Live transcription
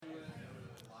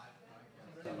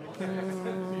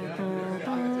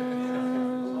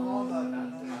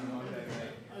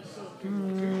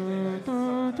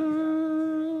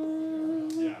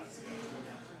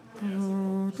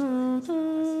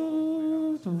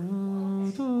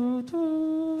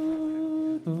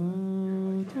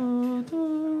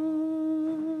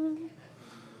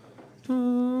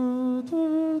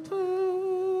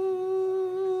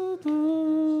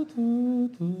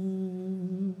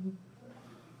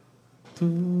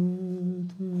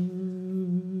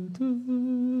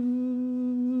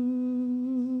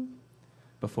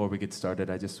Before we get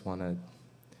started, I just want to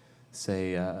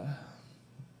say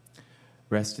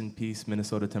rest in peace,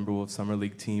 Minnesota Timberwolves Summer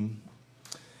League team.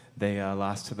 They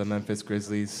lost to the Memphis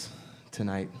Grizzlies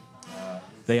tonight.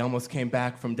 They almost came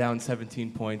back from down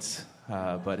 17 points,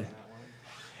 but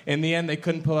in the end, they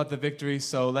couldn't pull out the victory.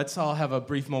 So let's all have a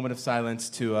brief moment of silence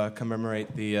to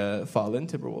commemorate the fallen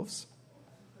Timberwolves.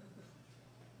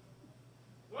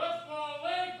 Let's go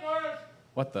Lakers!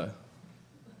 What the?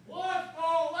 Let's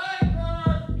go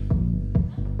Lakers!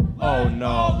 Oh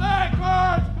no. Let's go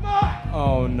Lakers! Come on!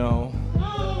 Oh no.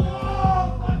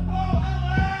 Let's go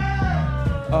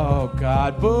LA! Oh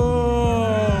God.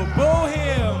 Boo! Boo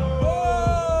him! Boo!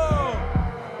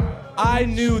 I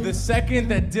knew the second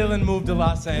that Dylan moved to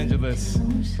Los Angeles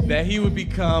that he would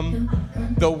become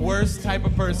the worst type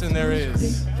of person there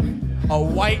is. A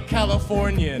white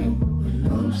Californian.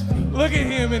 Look at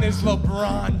him in his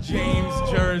LeBron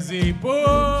James jersey.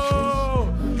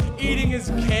 Boo! Eating his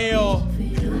kale.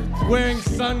 Wearing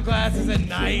sunglasses at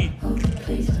night.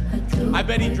 I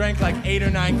bet he drank like 8 or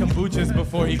 9 kombuchas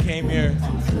before he came here.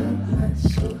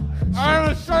 I'm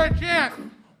a start chant.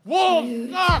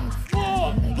 Wolves suck!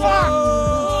 Wolves suck!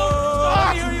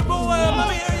 Let me hear you boo him! Let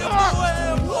me hear you boo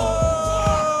him!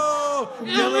 Whoa!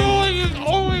 Your ruling is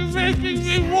only making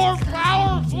me more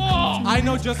powerful! I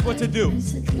know just what to do.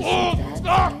 Wolves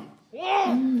suck!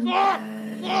 Wolves suck!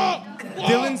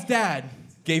 Dylan's dad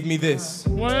gave me this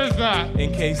What is that?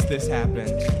 in case this happened.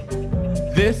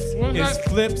 This What is is that?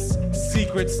 Flip's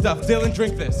secret stuff. Dylan,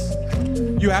 drink this.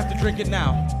 You have to drink it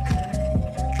now.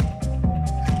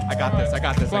 I got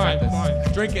this. Fine.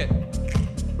 Drink it.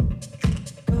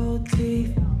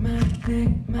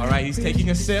 All right, he's taking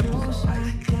a sip.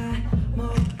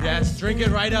 Yes, drink it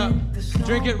right up.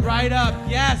 Drink it right up.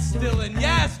 Yes, Dylan.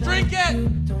 Yes, drink it.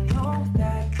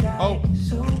 Oh,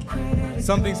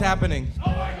 something's happening.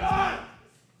 Oh my God!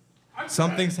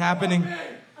 Something's happening.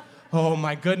 Oh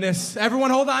my goodness. Everyone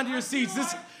hold on to your seats.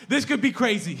 This could be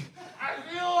crazy.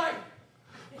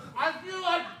 I feel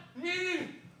like meeting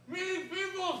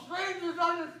people, strangers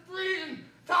on the street and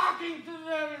talking to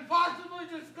them and possibly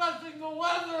discussing the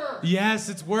weather. Yes,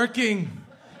 it's working.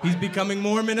 He's becoming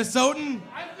more Minnesotan.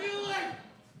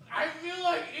 I feel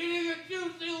like eating a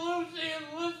Juicy Lucy and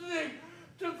listening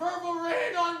to Purple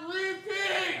Rain on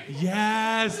repeat.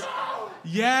 Yes.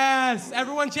 Yes.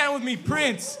 Everyone chant with me.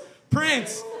 Prince.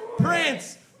 Prince.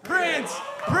 Prince. Prince.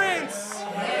 Prince.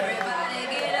 Everybody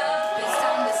get up, it's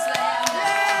time to slam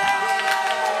down.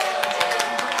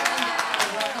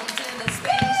 Welcome to the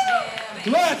Space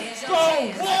Jam. Let's go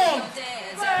Wolves!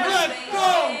 Let's go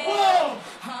Wolves!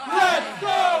 Let's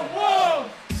go Wolves!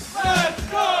 Let's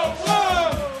go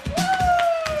Wolves!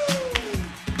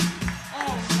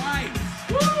 All right.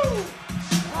 Woo!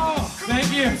 Oh, thank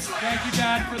you,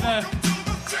 Dad, for the.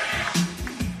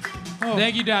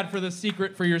 Thank you, Dad, for the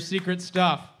secret for your secret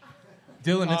stuff.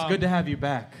 Dylan, it's good to have you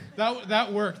back.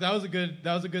 That worked. That was a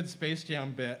good Space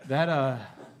Jam bit. That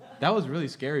was really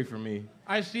scary for me.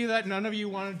 I see that none of you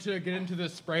wanted to get into the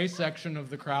spray section of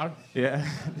the crowd. Yeah.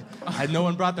 No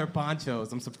one brought their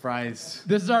ponchos. I'm surprised.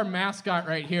 This is our mascot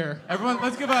right here. Everyone,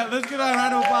 let's give a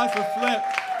round of applause for Flip.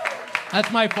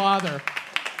 That's my father.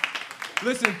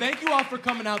 Listen, thank you all for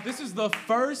coming out. This is the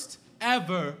first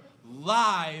ever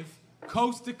live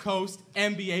coast-to-coast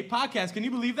NBA podcast. Can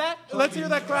you believe that? Let's hear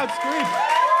that crowd scream.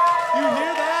 You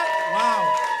hear that? Wow.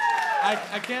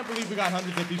 I can't believe we got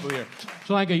hundreds of people here.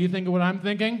 Shalanka, you think of what I'm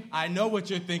thinking? I know what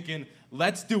you're thinking.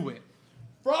 Let's do it.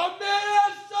 From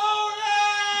Minnesota!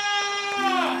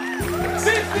 This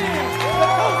is the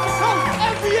Coast-to-Coast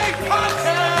NBA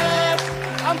podcast.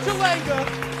 I'm Shalanka.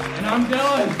 And I'm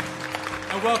Dylan.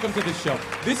 And welcome to the show.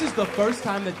 This is the first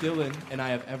time that Dylan and I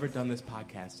have ever done this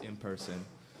podcast in person.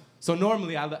 So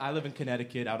normally, I live in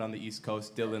Connecticut, out on the East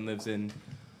Coast. Dylan lives in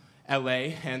L.A.,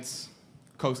 hence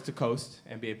Coast to Coast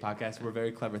NBA podcast. We're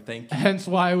very clever. Thank you. Hence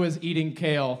why I was eating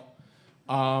kale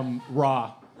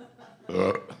raw.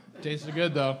 Tasted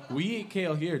good, though. We eat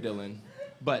kale here, Dylan.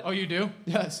 But Oh, you do?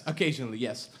 yes, occasionally,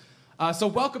 yes. So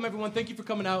welcome, everyone. Thank you for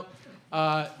coming out.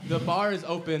 The bar is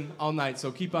open all night,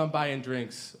 so keep on buying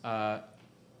drinks.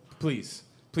 Please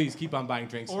keep on buying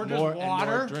drinks. Or just more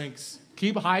water. and more drinks.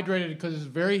 Keep hydrated because it's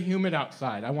very humid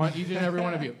outside. I want each and every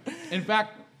one of you. In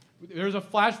fact, there's a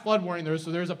flash flood warning there, so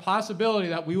there's a possibility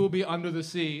that we will be under the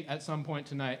sea at some point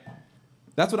tonight.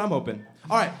 That's what I'm hoping.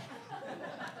 All right.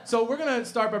 So we're going to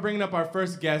start by bringing up our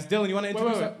first guest. Dylan, you want to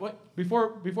introduce Wait. What?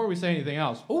 Before we say anything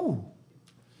else,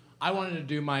 I wanted to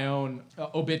do my own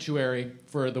obituary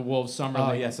for the Wolves Summer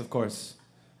Oh, League. yes, of course.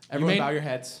 Everyone bow your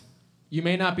heads. You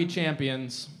may not be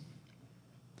champions,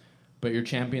 but you're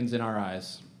champions in our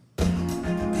eyes. Did you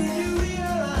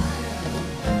realize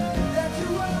that you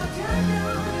were a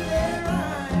champion in their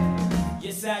eyes?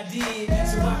 Yes, I did.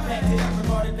 So I packed it up and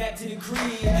brought it back to the crib.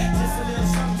 Just a little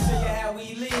something to show you how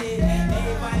we live.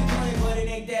 Everybody playing, but it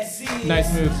ain't that serious.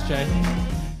 Nice moves, Che.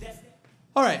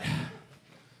 All right.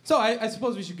 So I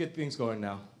suppose we should get things going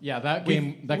now. Yeah, that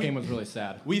game was really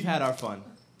sad. We've had our fun.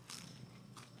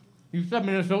 You said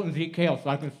Minnesotans eat kale, so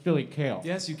I can still eat kale.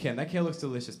 Yes, you can. That kale looks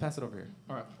delicious. Pass it over here.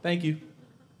 All right. Thank you.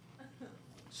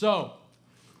 So,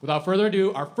 without further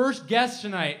ado, our first guest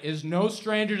tonight is no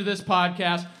stranger to this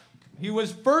podcast. He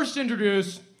was first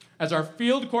introduced as our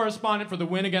field correspondent for the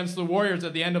win against the Warriors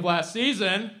at the end of last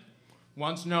season,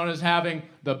 once known as having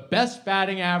the best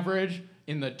batting average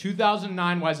in the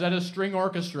 2009 Wayzata String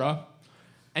Orchestra.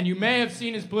 And you may have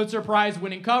seen his Pulitzer Prize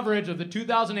winning coverage of the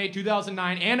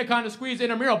 2008-2009 Anaconda Squeeze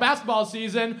intramural basketball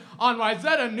season on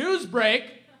Wayzata Newsbreak.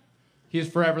 He is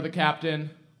forever the captain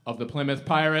of the Plymouth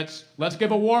Pirates. Let's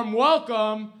give a warm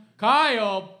welcome,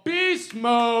 Kyle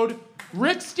Beastmode,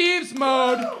 Rick Steves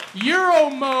Mode, Euro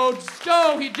Mode,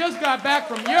 Stowe. He just got back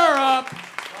from Europe.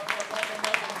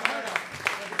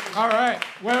 All right,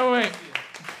 wait.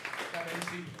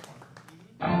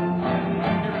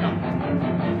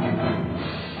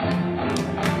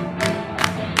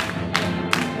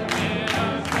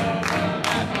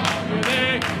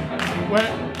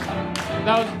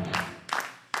 That was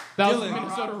Dylan.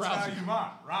 Minnesota Rousey.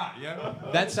 Right, yeah.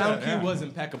 That sound cue was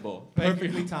impeccable.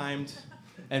 Perfectly timed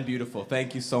and beautiful.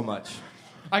 Thank you so much.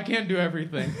 I can't do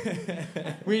everything.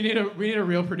 We need a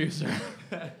real producer.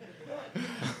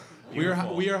 We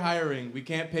are hiring. We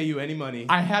can't pay you any money.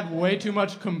 I had way too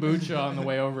much kombucha on the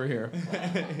way over here.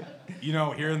 You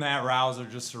know, hearing that rouser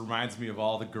just reminds me of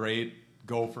all the great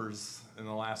Gophers in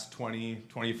the last 20,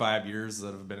 25 years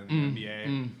that have been in the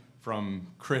NBA. From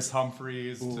Chris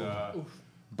Humphreys to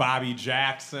Bobby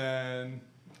Jackson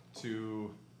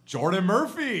to Jordan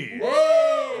Murphy.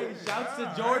 Hey! Shouts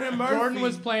to Jordan Murphy. Jordan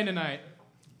was playing tonight.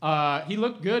 He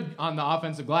looked good on the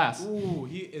offensive glass. Ooh,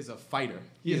 he is a fighter.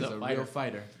 He is a real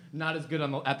fighter. Not as good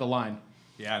at the line.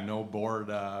 Yeah, no board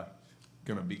gonna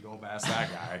go past that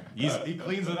guy. He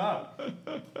cleans it up.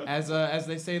 As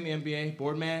they say in the NBA,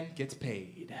 board man gets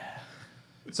paid.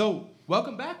 So,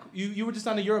 welcome back. You were just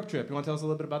on a Europe trip. You want to tell us a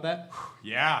little bit about that?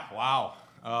 Yeah, wow.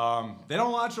 They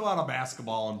don't watch a lot of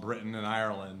basketball in Britain and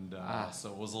Ireland, so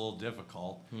it was a little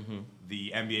difficult.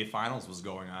 The NBA Finals was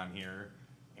going on here,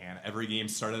 and every game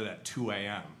started at 2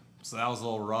 a.m. So that was a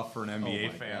little rough for an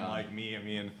NBA fan like me. I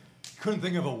mean, couldn't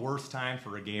think of a worse time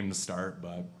for a game to start,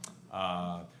 but,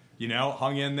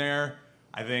 hung in there.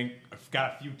 I think I've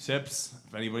got a few tips.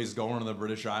 If anybody's going to the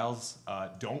British Isles,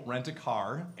 don't rent a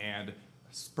car, and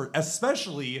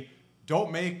especially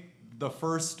don't make the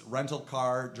first rental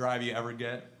car drive you ever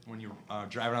get when you're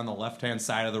driving on the left-hand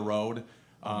side of the road.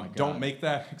 Don't make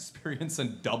that experience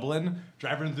in Dublin,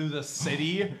 driving through the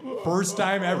city. First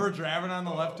time ever driving on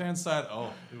the left-hand side.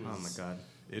 Oh my God.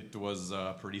 It was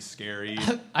pretty scary.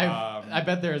 I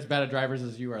bet they're as bad at drivers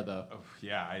as you are, though.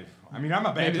 Yeah, I'm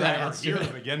a bad driver here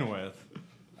to begin with.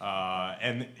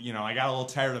 And I got a little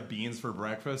tired of beans for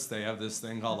breakfast. They have this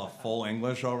thing called a full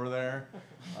English over there.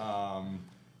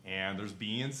 And there's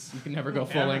beans. You can never go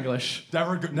full English.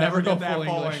 Never go get that full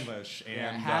full English. English.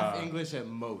 Yeah, And half English at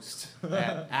most.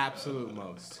 At absolute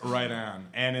most. Right on.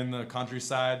 And in the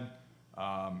countryside,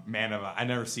 I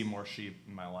never see more sheep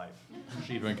in my life.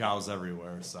 Sheep and cows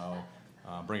everywhere. So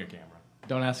bring a camera.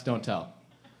 Don't ask, don't tell.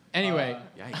 Anyway.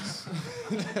 Yikes.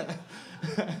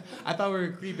 I thought we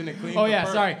were keeping it clean. Oh, for yeah,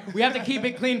 Perk. sorry. We have to keep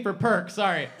it clean for Perk.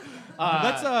 Sorry.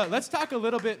 Let's talk a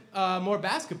little bit more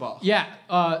basketball. Yeah.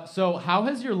 So how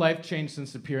has your life changed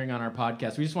since appearing on our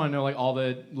podcast? We just want to know all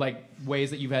the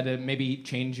ways that you've had to maybe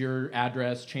change your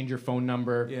address, change your phone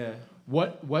number. Yeah.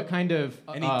 What kind of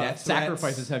Any death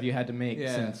sacrifices threats? have you had to make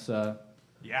since?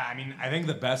 Yeah, I think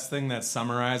the best thing that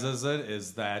summarizes it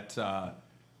is that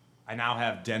I now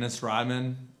have Dennis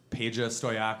Rodman, Peja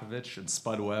Stojakovic, and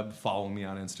Spud Webb follow me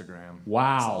on Instagram.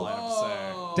 Wow. That's all I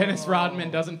have to say. Dennis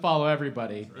Rodman doesn't follow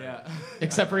everybody. Yeah.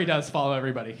 Except for he does follow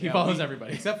everybody. He follows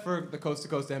everybody. Except for the Coast to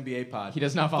Coast NBA pod. He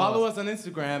does not follow Follow us on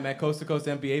Instagram at Coast to Coast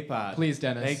NBA pod. Please,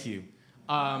 Dennis. Thank you.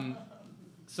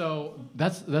 So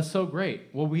that's so great.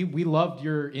 Well, we loved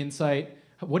your insight.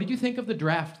 What did you think of the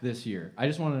draft this year? I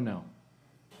just want to know.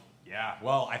 Yeah,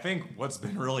 well, I think what's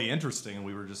been really interesting, and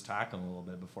we were just talking a little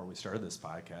bit before we started this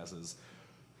podcast, is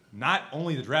not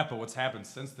only the draft, but what's happened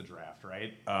since the draft,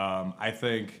 right? I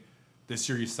think this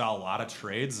year you saw a lot of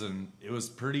trades, and it was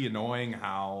pretty annoying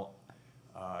how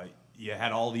you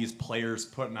had all these players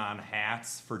putting on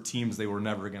hats for teams they were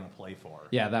never going to play for.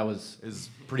 Yeah, that was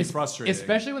pretty frustrating.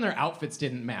 Especially when their outfits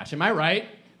didn't match. Am I right?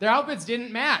 Their outfits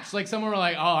didn't match. Like, someone were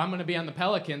like, oh, I'm going to be on the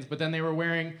Pelicans, but then they were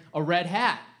wearing a red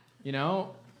hat, you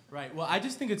know? Right. Well, I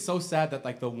just think it's so sad that,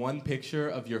 like, the one picture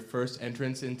of your first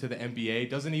entrance into the NBA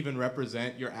doesn't even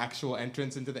represent your actual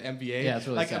entrance into the NBA. Yeah, it's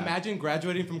really sad. Imagine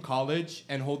graduating from college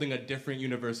and holding a different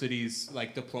university's,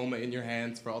 like, diploma in your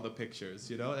hands for all the pictures,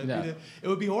 you know? It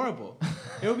would be horrible.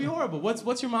 It would be horrible.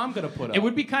 What's your mom going to put up? It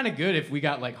would be kind of good if we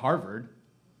got, like, Harvard.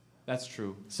 That's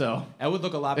true. So that would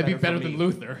look a lot better. It'd be better for me. than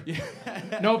Luther.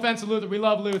 No offense to Luther. We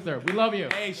love Luther. We love you.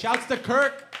 Hey, shouts to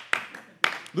Kirk.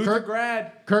 Luther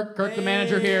grad. Kirk, the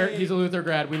manager here. He's a Luther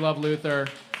grad. We love Luther.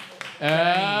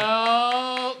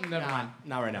 Oh, never mind.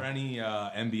 Not right now. Are there any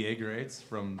MBA grades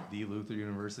from the Luther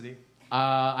University?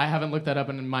 I haven't looked that up,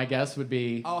 and my guess would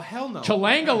be... Oh, hell no.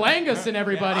 Chalangalangas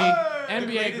everybody.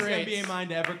 NBA NBA grades. grades. NBA mind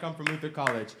to ever come from Luther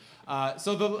College.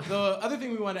 So the other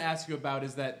thing we want to ask you about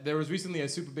is that there was recently a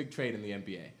super big trade in the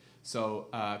NBA. So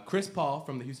Chris Paul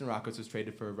from the Houston Rockets was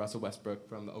traded for Russell Westbrook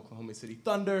from the Oklahoma City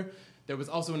Thunder. There was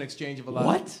also an exchange of a lot.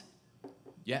 What?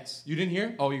 Yes. You didn't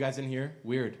hear? Oh, you guys didn't hear?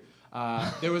 Weird.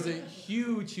 There was a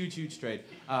huge trade.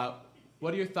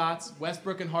 What are your thoughts?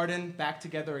 Westbrook and Harden back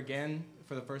together again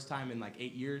for the first time in like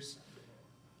 8 years?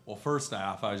 Well, first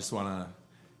off, I just want to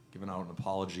give out an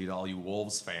apology to all you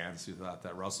Wolves fans who thought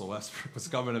that Russell Westbrook was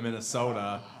coming to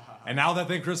Minnesota, and now that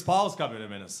think Chris Paul is coming to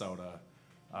Minnesota.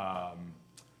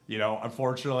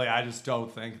 Unfortunately, I just don't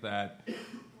think that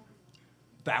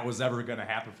was ever going to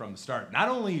happen from the start. Not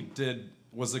only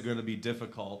was it going to be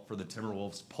difficult for the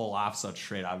Timberwolves to pull off such a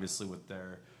trade, obviously with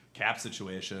their cap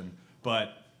situation,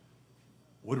 but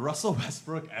would Russell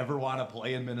Westbrook ever want to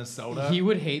play in Minnesota? He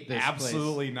would hate this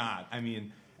Absolutely place. not. I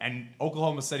mean, and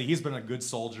Oklahoma City, he's been a good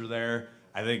soldier there.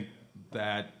 I think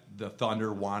that the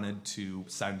Thunder wanted to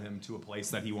send him to a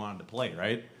place that he wanted to play,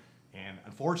 right? And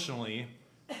unfortunately,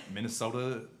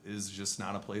 Minnesota is just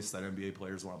not a place that NBA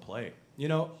players want to play. You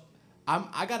know,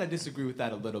 I got to disagree with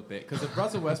that a little bit, because if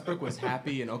Russell Westbrook was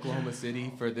happy in Oklahoma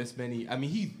City for this many, I mean,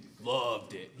 he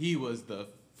loved it. He was the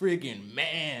friggin'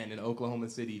 man in Oklahoma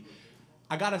City.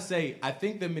 I got to say, I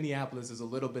think that Minneapolis is a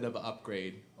little bit of an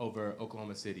upgrade over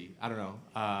Oklahoma City. I don't know.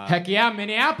 Heck yeah,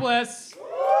 Minneapolis.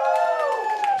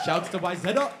 Shouts to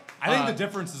YZ. I think the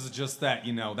difference is just that,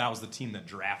 that was the team that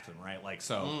drafted him, right? Like,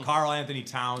 so Karl Anthony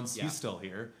Towns, he's still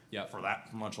here for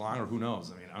much longer. Who knows?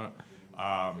 I mean, I don't.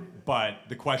 But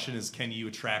the question is, can you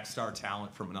attract star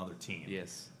talent from another team?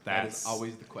 Yes. That's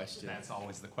always the question. That's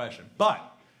always the question. But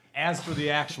as for the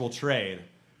actual trade,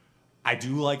 I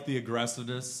do like the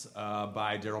aggressiveness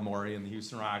by Daryl Morey and the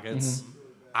Houston Rockets. Mm-hmm.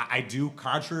 I do,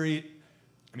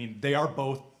 they are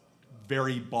both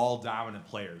very ball-dominant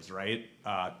players, right?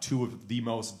 Two of the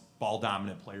most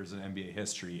ball-dominant players in NBA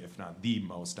history, if not the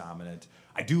most dominant.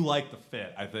 I do like the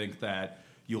fit. I think that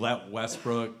you let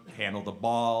Westbrook handle the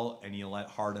ball and you let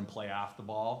Harden play off the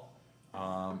ball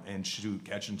and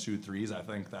catch and shoot threes. I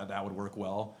think that would work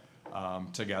well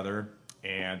together.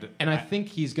 And I think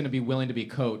he's going to be willing to be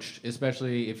coached,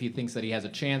 especially if he thinks that he has a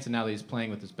chance. And now that he's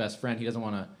playing with his best friend, he doesn't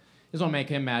want to make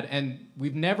him mad. And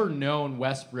we've never known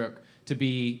Westbrook to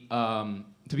be a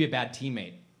bad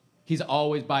teammate. He's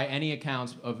always, by any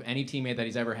accounts of any teammate that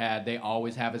he's ever had, they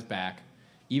always have his back.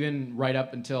 Even right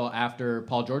up until after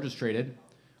Paul George was traded,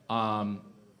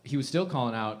 he was still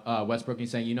calling out Westbrook and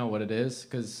he's saying, you know what it is,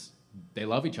 because they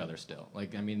love each other still.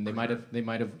 Like, I mean, they might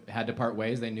have had to part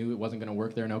ways. They knew it wasn't going to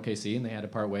work there in OKC, and they had to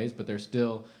part ways, but they're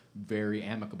still very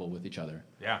amicable with each other.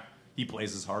 Yeah, he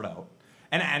plays his heart out.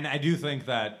 And I do think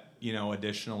that,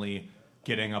 additionally,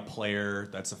 getting a player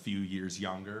that's a few years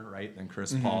younger, right, than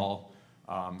Chris Paul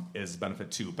is a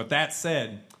benefit too. But that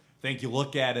said, I think you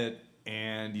look at it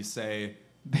and you say,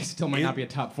 they still might not be a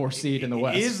top 4 seed in the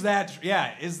West. Is that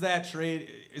trade,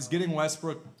 is getting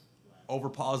Westbrook over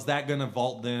Paul, is that going to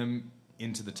vault them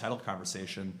into the title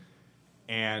conversation?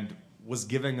 And was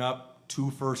giving up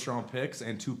 2 first-round picks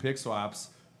and 2 pick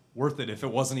swaps worth it if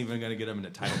it wasn't even going to get them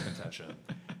into title contention?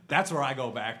 That's where I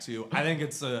go back to. I think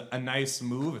it's a nice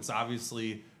move. It's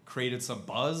obviously created some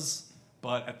buzz,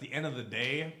 but at the end of the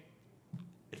day,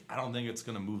 I don't think it's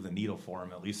going to move the needle for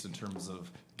him, at least in terms of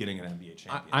getting an NBA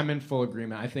champion. I'm in full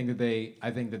agreement. I think that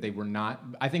they were not.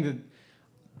 I think that,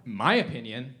 my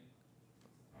opinion.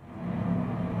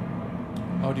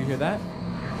 Oh, do you hear that?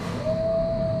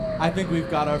 I think we've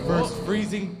got our first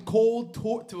freezing cold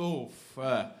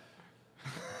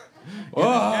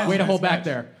Way to hold back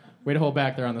there. Way to hold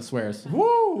back there on the swears.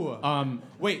 Woo!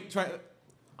 Wait,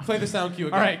 play the sound cue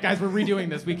again. All right, guys, we're redoing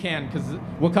this. We can, because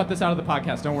we'll cut this out of the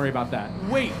podcast. Don't worry about that.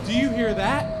 Wait, do you hear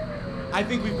that? I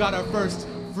think we've got our first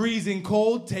freezing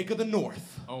cold take of the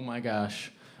North. Oh my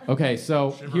gosh. Okay,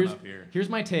 so Shivering up here. here's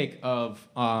my take of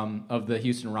the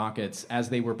Houston Rockets as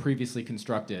they were previously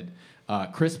constructed.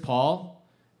 Chris Paul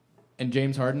and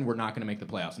James Harden were not going to make the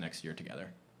playoffs next year together.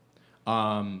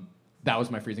 That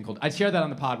was my freezing cold. I shared that on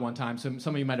the pod one time, so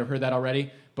some of you might have heard that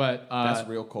already. But That's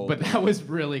real cold. But that was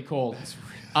really cold. That's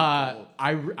really cold.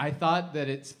 I thought that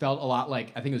it felt a lot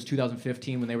like, I think it was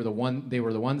 2015 when they were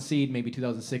the one seed. Maybe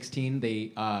 2016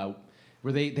 they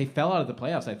fell out of the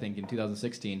playoffs. I think in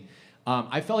 2016.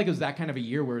 I felt like it was that kind of a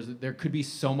year where there could be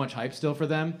so much hype still for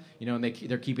them, and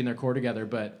they're keeping their core together.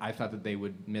 But I thought that they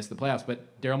would miss the playoffs.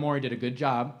 But Daryl Morey did a good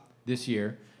job this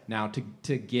year. Now,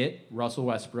 to get Russell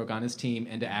Westbrook on his team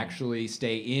and to actually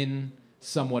stay in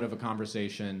somewhat of a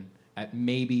conversation at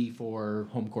maybe for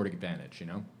home court advantage,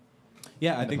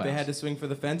 Yeah, I the think they playoffs. had to swing for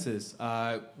the fences.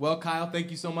 Well, Kyle,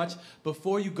 thank you so much.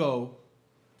 Before you go,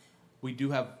 we do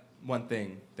have one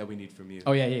thing that we need from you.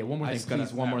 Oh, yeah. One more I thing, just gotta-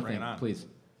 please. One more bring thing, it on. please.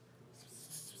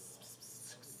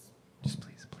 Just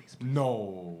please.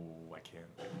 No, I can't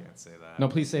say that. No,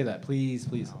 please say that. Please.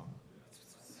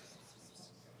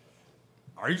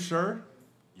 Are you sure?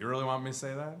 You really want me to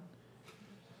say that?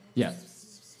 Yeah.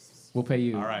 We'll pay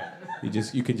you. All right.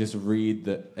 You can just read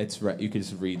the. It's right. You can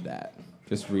just read that.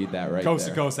 Just read that right Coast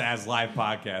there. to Coast as live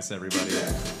podcast, everybody.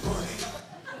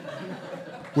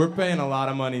 We're paying a lot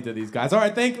of money to these guys. All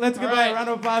right, let's give All right. a round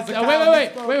of applause to Kyle.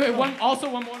 Wait. One.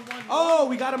 Oh,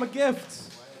 we got him a gift.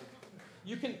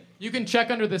 You can check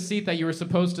under the seat that you were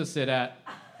supposed to sit at.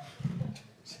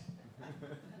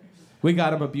 We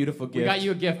got him a beautiful gift. We got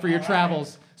you a gift for your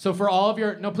travels. So for all of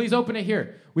your... No, please open it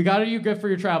here. We got you a gift for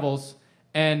your travels.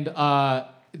 And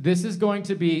this is going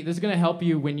to help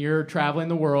you when you're traveling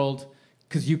the world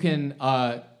because you can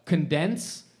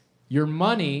condense your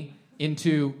money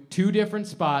into 2 different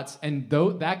spots. And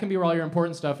that can be where all your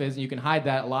important stuff is. And you can hide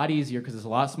that a lot easier because it's a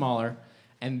lot smaller.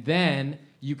 And then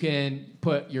you can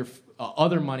put your...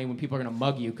 other money when people are going to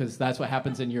mug you because that's what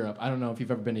happens in Europe. I don't know if you've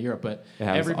ever been to Europe, but It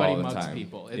happens everybody all the mugs time.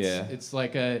 people. Yeah. It's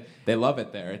like a They love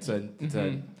it there. It's a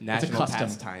national custom.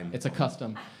 pastime. It's a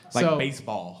custom. like So-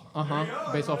 baseball.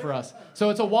 Baseball for us. So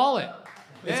it's a wallet.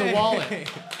 It's a wallet,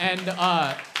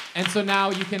 and so now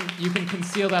you can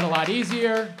conceal that a lot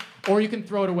easier, or you can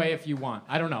throw it away if you want.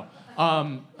 I don't know.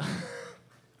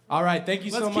 All right, thank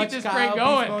you so Let's much, keep this Kyle. train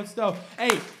going. Beastmode Stowe.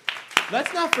 Hey,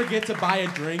 let's not forget to buy a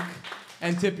drink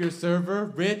and tip your server.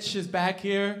 Rich is back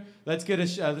here. Let's get a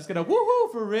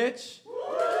woohoo for Rich.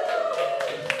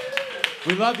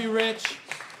 We love you, Rich.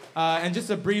 And just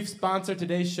a brief sponsor,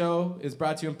 today's show is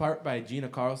brought to you in part by Gina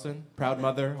Carlson, proud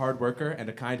mother, hard worker, and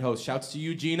a kind host. Shouts to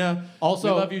you, Gina.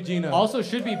 Also, we love you, Gina. Also,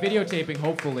 should be videotaping.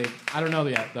 Hopefully, I don't know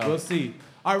yet though. We'll see.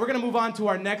 All right, we're going to move on to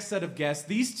our next set of guests.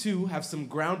 These two have some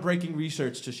groundbreaking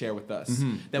research to share with us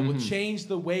that will change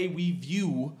the way we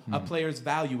view a player's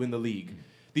value in the league.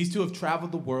 These two have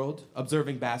traveled the world,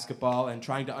 observing basketball and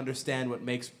trying to understand what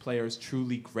makes players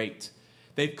truly great.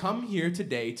 They've come here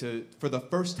today to, for the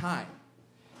first time,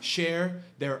 share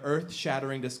their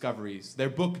earth-shattering discoveries. Their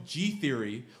book, G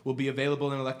Theory, will be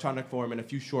available in electronic form in a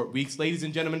few short weeks. Ladies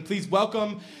and gentlemen, please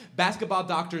welcome basketball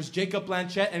doctors Jacob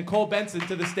Blanchette and Cole Benson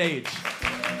to the stage.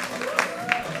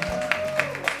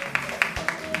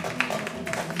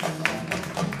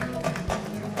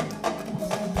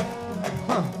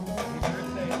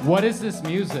 What is this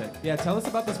music? Yeah, tell us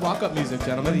about this walk-up music,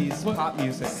 gentlemen. These pop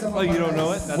music. Oh, you don't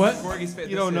know it? That's What? Corgi's fit.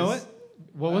 You This don't know is- it?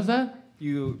 What was that?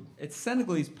 It's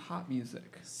Senegalese pop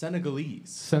music.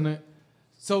 Senegalese.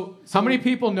 So how many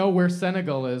people know where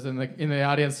Senegal is in the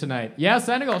audience tonight? Yeah,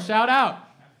 Senegal, shout out.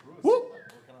 Woo.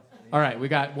 All right, we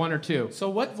got 1 or 2. So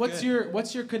what's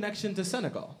your connection to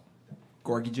Senegal?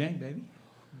 Gorgie Jang, baby.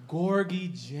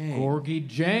 Gorgie Jang. Gorgie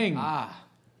Jang.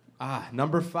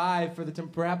 Number 5 for the team.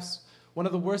 Perhaps one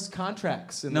of the worst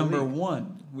contracts in Number the league.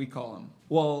 1, we call him.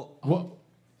 Well, What?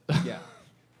 yeah.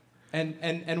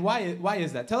 And why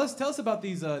is that? Tell us about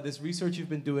these this research you've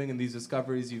been doing and these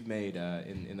discoveries you've made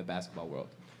in the basketball world.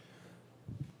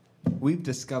 We've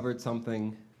discovered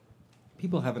something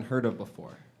people haven't heard of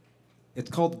before. It's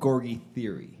called Gorgie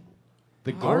theory.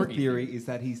 The Our Gorgie theory is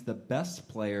that he's the best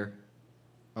player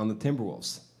on the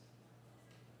Timberwolves.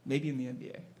 Maybe in the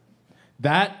NBA.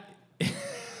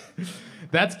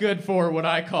 That's good for what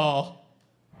I call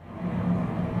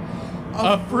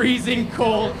a freezing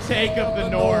cold take of the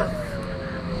North.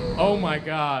 Oh my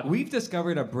God. We've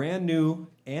discovered a brand new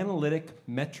analytic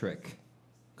metric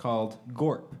called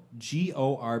GORP.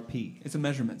 G-O-R-P. It's a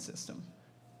measurement system.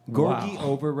 Gorgie Wow.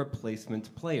 over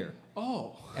replacement player.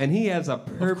 Oh. And he has a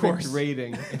perfect course.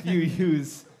 rating if you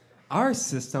use our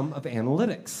system of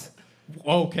analytics.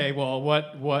 Okay, well,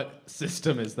 what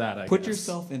system is that? I Put guess?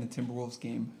 yourself in a Timberwolves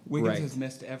game. Wiggins Right. has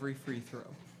missed every free throw.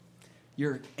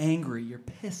 You're angry. You're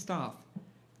pissed off.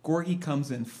 Gorgie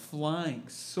comes in flying,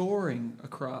 soaring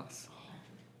across.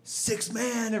 6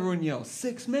 man, everyone yells.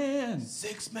 6 man.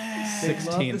 6 man. They love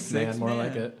the 16th man, sixth more man.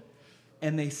 like it.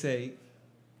 And they say,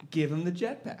 give him the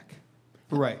jetpack.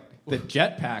 Right. The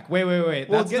jetpack. Wait.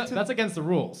 We'll That's against the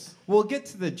rules. We'll get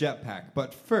to the jetpack,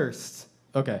 but first,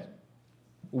 Okay.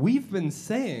 we've been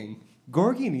saying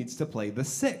Gorgie needs to play the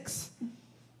 6.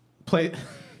 Play.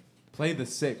 Play the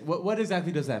 6. What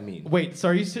exactly does that mean? Wait. So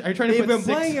are you trying to They've put been 6?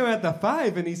 playing him at the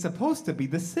 5, and he's supposed to be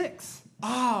the 6.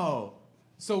 Oh,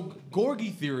 so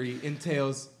Gorgie theory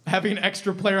entails Having an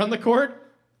extra player on the court?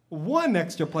 One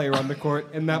extra player on the court,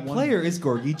 and that player is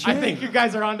Gorgie Chang. I think you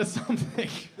guys are onto something.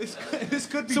 this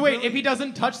could be. So wait, brilliant. if he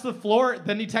doesn't touch the floor,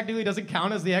 then he technically doesn't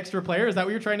count as the extra player? Is that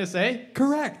what you're trying to say?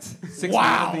 Correct. 6 Wow.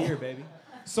 man of the year, baby.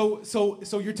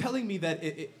 So you're telling me that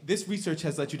this research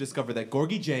has let you discover that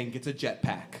Gorgie Jang gets a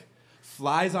jetpack,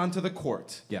 flies onto the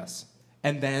court, Yes.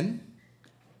 and then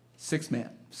 6 man.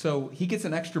 So he gets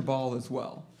an extra ball as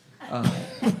well.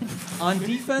 On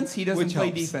defense, he doesn't Which play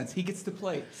helps. defense. He gets to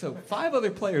play. So 5 other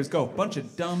players go. Bunch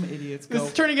of dumb idiots go. This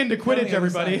is turning into On the Quidditch, other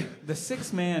everybody. side, the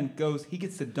 6 man goes. He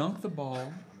gets to dunk the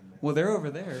ball. Well, they're over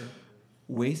there,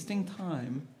 wasting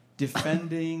time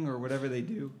defending or whatever they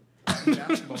do.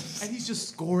 Basketball. and he's just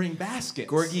scoring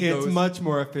baskets. Gorgie It's goes. much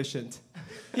more efficient.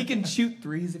 He can shoot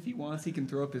threes if he wants. He can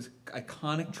throw up his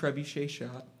iconic trebuchet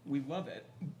shot. We love it.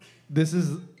 This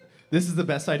is the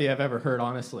best idea I've ever heard,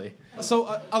 honestly.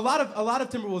 So a lot of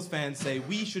Timberwolves fans say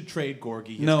we should trade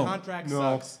Gorgie. His No. contract No.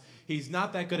 sucks. He's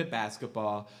not that good at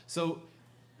basketball. So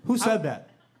Who said that?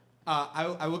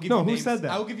 I will give No, you who names. said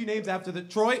that? I will give you names after the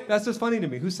Troy. That's just funny to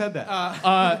me. Who said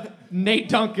that? Nate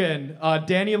Duncan,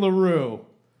 Danny LaRue,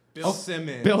 Bill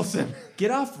Simmons. Bill Simmons.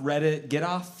 Get off Reddit. Get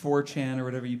off 4chan or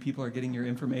whatever you people are getting your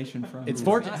information from. It's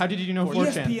 4chan. How did you know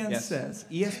 4chan?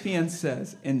 ESPN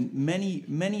says in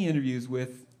many interviews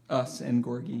with us and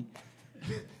Gorgie.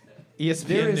 ESPN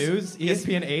There is- News,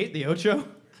 ESPN 8, the Ocho.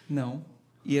 No,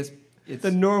 it's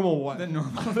the normal one. the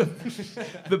normal,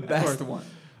 the best one.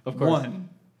 Of course. One,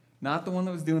 not the one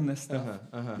that was doing this stuff.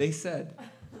 They said,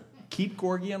 keep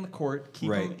Gorgie on the court,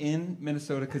 keep him Right. in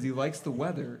Minnesota because he likes the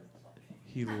weather.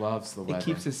 He loves the weather. It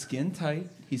keeps his skin tight.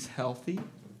 He's healthy,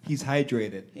 He's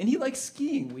hydrated. and he likes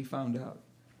skiing. We found out.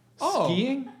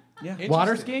 Skiing? Yeah,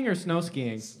 Water skiing or snow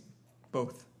skiing?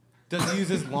 both. Does he use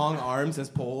his long arms as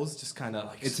poles? Just kind of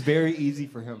like It's very easy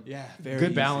for him. yeah, very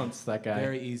Good easy. balance, that guy.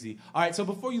 Very easy. All right, so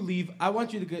before you leave, I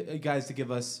want you guys to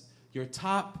give us your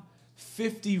top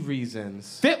 50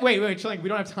 reasons. Wait, Chilling. We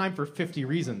don't have time for 50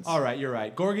 reasons. All right, you're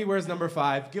right. Gorgie, where's number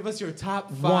 5? Give us your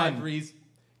top 5 One. reasons.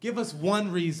 Give us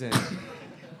one reason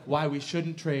why we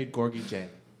shouldn't trade Gorgie Jang.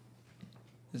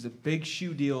 There's a big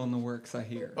shoe deal in the works, I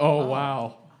hear. Oh,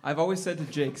 wow. I've always said to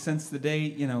Jake, since the day,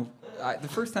 the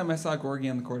first time I saw Gorgie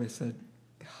on the court, I said,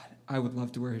 God, I would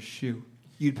love to wear his shoe.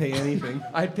 You'd pay anything.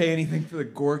 I'd pay anything for the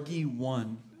Gorgie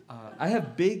 1. I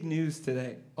have big news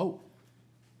today. Oh.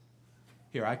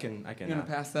 Here, I can. You gonna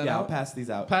pass that yeah, out? I'll pass these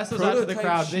out. Pass those out to the Prototype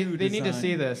crowd. shoe They need to design.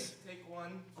 see this. Take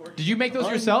one. Gorgie. Did you make those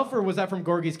yourself, or was that from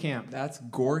Gorgie's camp? That's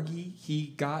Gorgie.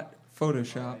 He got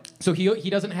Photoshopped. So he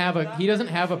doesn't have a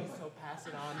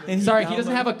And he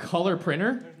doesn't have a color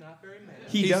printer.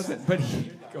 He doesn't, but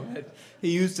go ahead.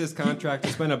 He used his contract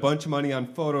to spend a bunch of money on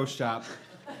Photoshop.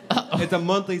 It's a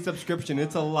monthly subscription.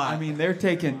 It's a lot. I mean, they're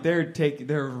getting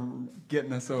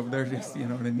us over. They're just, you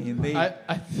know what I mean?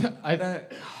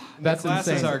 That's glasses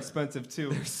insane. are expensive too.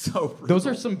 They're so brutal. Those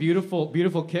are some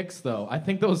beautiful kicks, though. I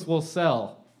think those will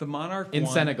sell the Monarch in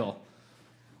 1. Senegal.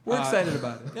 We're excited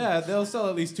about it. Yeah, they'll sell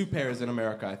at least 2 pairs in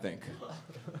America, I think.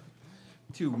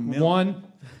 2 million. 1,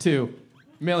 2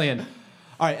 million.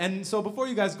 All right, and so before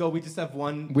you guys go, we just have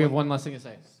one. We have one less thing to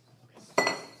say.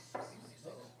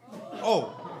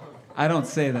 Oh, I don't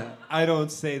say that. I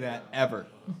don't say that ever,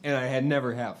 and I had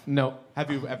never have. No. Have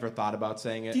you ever thought about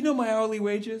saying it? Do you know my hourly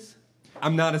wages?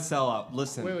 I'm not a sellout.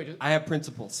 Listen, Wait, just- I have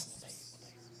principles.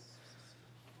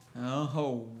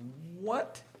 Oh,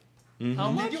 what? Mm-hmm.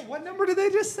 How much? What number did they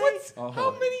just say?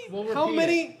 How many? We'll How repeat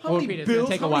many? it. We'll repeat it. It's gonna bills?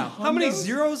 take a how many- while. How many Hundos?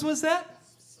 zeros was that?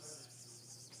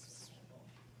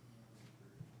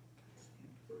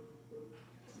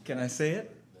 Can I say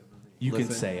it? You can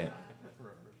Listen. say it.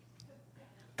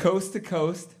 Coast to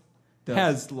Coast does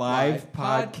Has live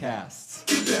pod- podcasts.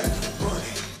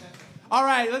 All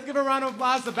right, let's give a round of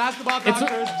applause to basketball It's a-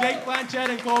 doctors Jake Blanchett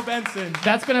and Cole Benson.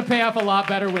 That's going to pay off a lot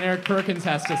better when Eric Perkins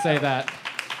has to say that.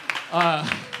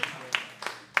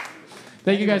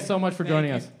 Thank you guys so much for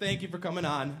joining us. Thank you for coming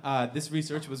on. This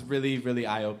research was really, really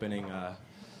eye-opening.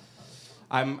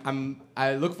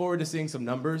 I look forward to seeing some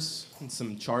numbers and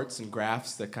some charts and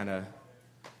graphs that kind of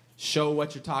show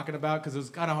what you're talking about, because it was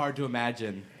kind of hard to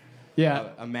imagine. Yeah,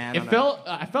 a man.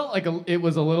 I felt like it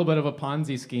was a little bit of a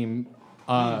Ponzi scheme,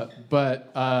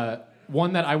 but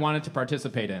one that I wanted to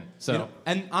participate in. So, you know,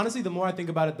 and honestly, the more I think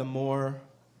about it, the more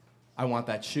I want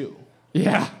that shoe.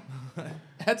 Yeah.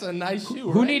 That's a nice shoe.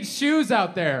 Who right? needs shoes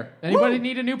out there? Anybody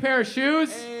need a new pair of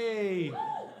shoes? Hey.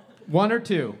 1 or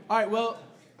 2. All right. Well,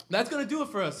 that's gonna do it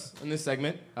for us in this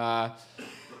segment.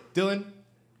 Dylan,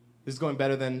 this is going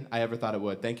better than I ever thought it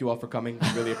would. Thank you all for coming.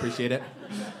 Really appreciate it.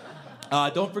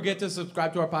 Don't forget to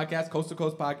subscribe to our podcast, Coast to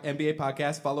Coast NBA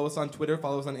Podcast. Follow us on Twitter.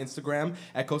 Follow us on Instagram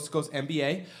at Coast to Coast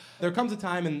NBA. There comes a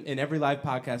time in every live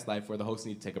podcast life where the hosts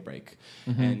need to take a break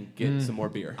and get some more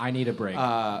beer. I need a break.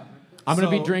 I'm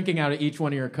going to be drinking out of each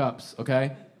one of your cups,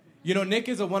 okay? You know, Nick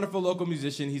is a wonderful local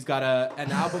musician. He's got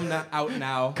an album out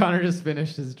now. Connor just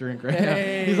finished his drink right now.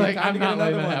 He's like, I'm not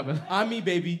letting that happen. I'm me,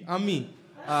 baby. I'm me.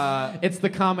 It's the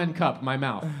common cup, my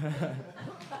mouth.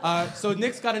 So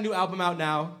Nick's got a new album out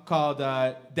now called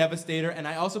Devastator, and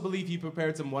I also believe he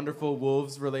prepared some wonderful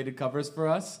Wolves-related covers for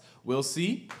us. We'll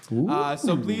see.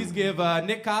 So please give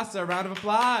Nick Costa a round of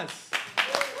applause.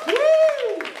 Woo!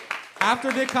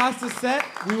 After Nick Costa's set,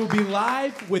 we will be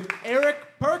live with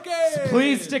Eric Perkins. So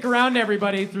please stick around,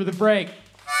 everybody, through the break.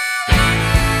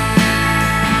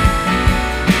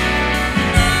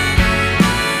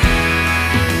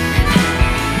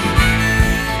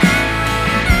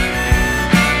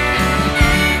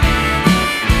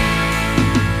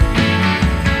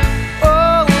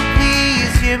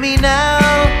 Me now,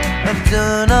 I've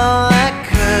done all I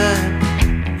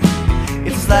could.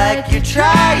 It's like you're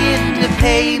trying to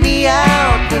pay me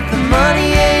out, but the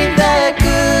money ain't that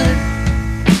good.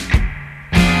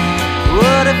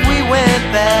 What if we went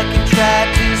back and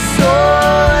tried to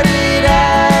sort it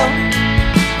out?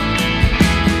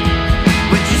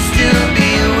 Would you still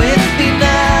be with me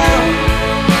now?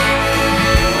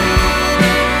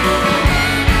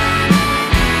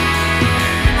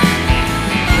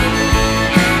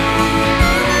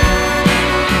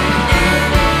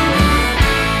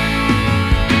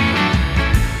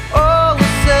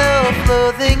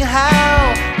 Self-loathing,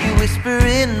 how you whisper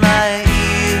in my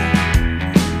ear.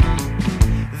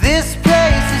 This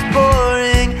place is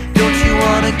boring, don't you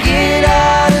wanna get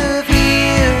out of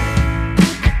here?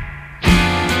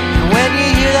 And when you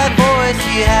hear that voice,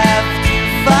 you have to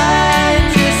find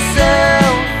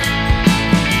yourself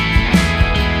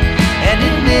and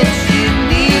admit you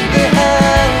need the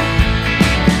help.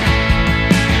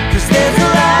 'Cause there's a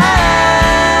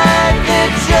light that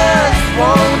just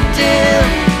won't dim,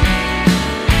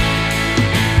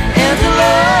 and a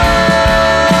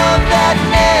love that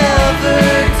never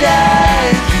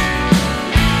dies.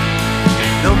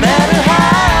 No matter how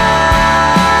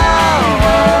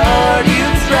hard you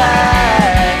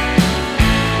try,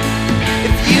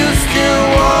 if you still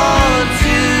want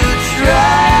to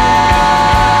try.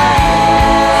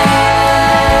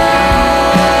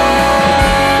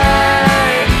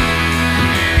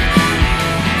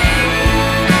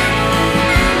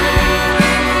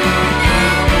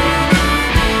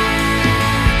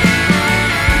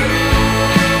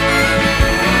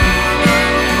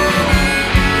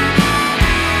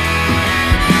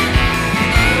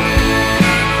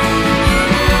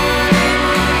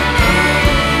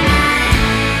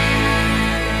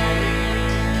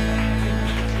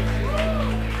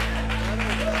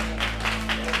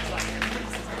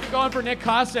 Going for Nick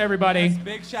Costa, everybody. Yes,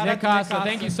 big shout Nick out to Nick Costa. Costa.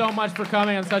 Thank you so much for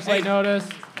coming on such late notice.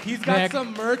 He's got Nick.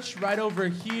 some merch right over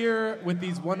here with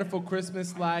these wonderful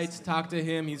Christmas lights. Talk to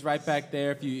him. He's right back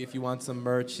there if you want some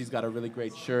merch. He's got a really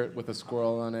great shirt with a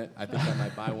squirrel on it. I think I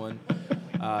might buy one.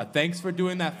 Thanks for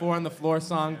doing that 4 on the Floor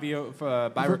song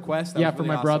by request. That Yeah, was for really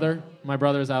my awesome. brother. My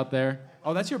brother's out there.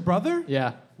 Oh, that's your brother?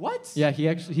 Yeah. What? Yeah,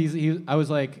 I was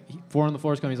like, 4 on the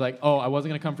Floor is coming. He's like, oh, I wasn't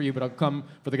going to come for you, but I'll come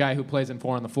for the guy who plays in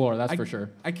 4 on the Floor. That's for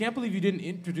sure. I can't believe you didn't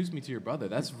introduce me to your brother.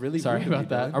 That's really Sorry rude of about you,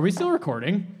 that. brother. Are we still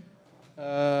recording?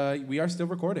 We are still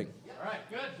recording. All right,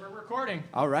 good. We're recording.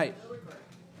 All right.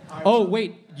 Oh,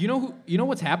 wait. You know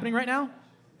what's happening right now?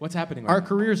 What's happening right Our now?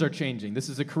 careers are changing. This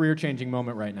is a career-changing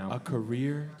moment right now. A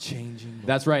career-changing.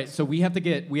 That's right. So we have to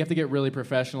get really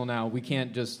professional now. We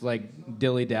can't just like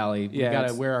dilly-dally. Yeah, we gotta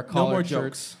it's- wear our no collared more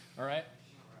shirts. jokes. All right.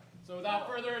 So without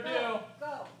further ado,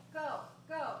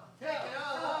 Take it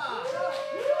all.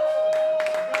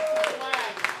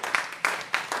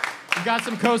 we got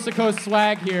some coast-to-coast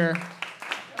swag here,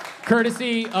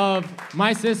 courtesy of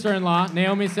my sister-in-law,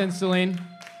 Naomi Sinsteline.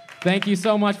 Thank you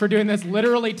so much for doing this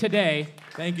literally today.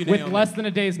 Thank you, With Naomi. less than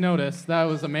a day's notice. That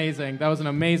was amazing. That was an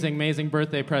amazing, amazing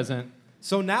birthday present.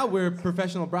 So now we're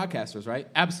professional broadcasters, right?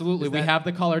 Absolutely. Is We that- have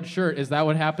the collared shirt. Is that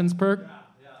what happens, Perk?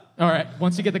 Yeah. All right.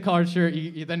 Once you get the collared shirt,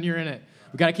 then you're in it.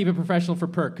 We got to keep it professional for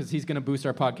Perk because he's going to boost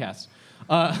our podcast.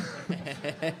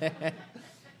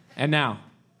 And now,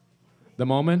 the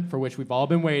moment for which we've all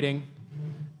been waiting.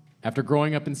 After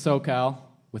growing up in SoCal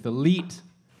with elite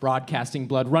broadcasting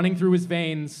blood running through his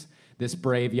veins, this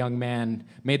brave young man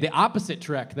made the opposite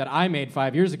trek that I made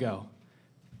 5 years ago.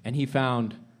 And he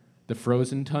found the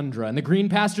frozen tundra and the green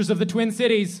pastures of the Twin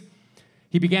Cities.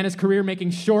 He began his career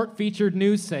making short featured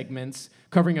news segments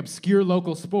covering obscure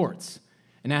local sports.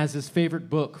 And as his favorite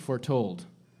book foretold,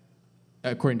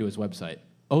 according to his website,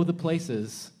 oh, the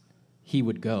places he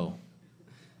would go.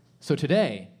 So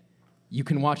today, you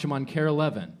can watch him on Care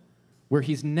 11, where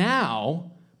he's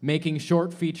now making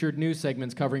short featured news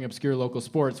segments covering obscure local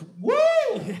sports. Woo!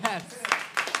 Yes.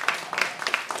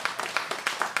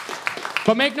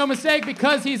 But make no mistake,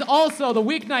 because he's also the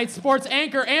weeknight sports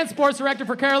anchor and sports director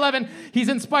for Care 11, he's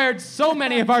inspired so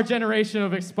many of our generation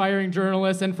of aspiring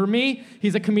journalists. And for me,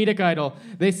 he's a comedic idol.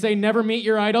 They say never meet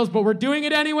your idols, but we're doing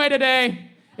it anyway today.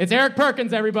 It's Eric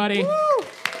Perkins, everybody. Woo!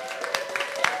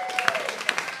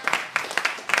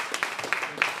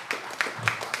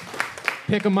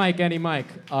 Pick a mic, any mic.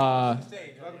 Welcome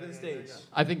to the stage.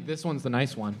 I think this one's the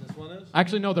nice one. This one is?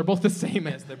 Actually, no, they're both the same.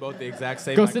 Yes, they're both the exact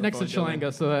same. Go sit next to microphone,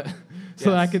 Chalanga so that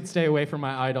I Yes. could stay away from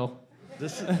my idol.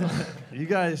 You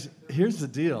guys, here's the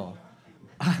deal.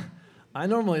 I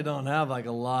normally don't have like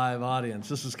a live audience.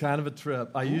 This is kind of a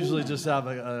trip. I usually just have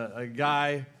a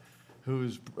guy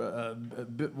who's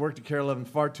worked at Care 11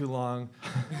 far too long,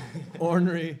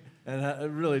 ornery,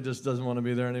 and really just doesn't want to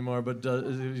be there anymore, but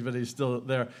he's still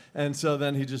there. And so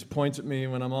then he just points at me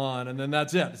when I'm on, and then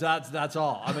that's it. That's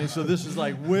all. I mean, so this is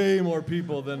like way more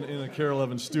people than in a Care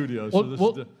 11 studio. So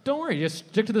Well, don't worry. Just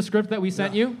stick to the script that we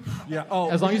sent you. yeah. Oh,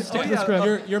 As long as you stick to the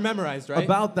script. You're memorized, right?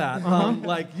 About that,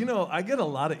 like, I get a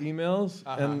lot of emails,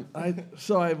 and I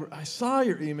saw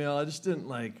your email. I just didn't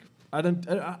like. I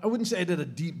wouldn't say I did a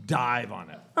deep dive on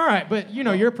it. All right, but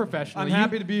you're a professional. I'm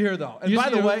happy to be here, though. And you by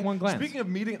see the it way, at one glance. speaking of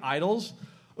meeting idols,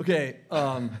 okay,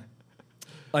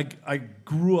 I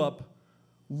grew up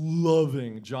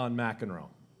loving John McEnroe.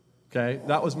 Okay,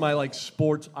 that was my like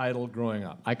sports idol growing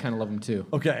up. I kind of love him too.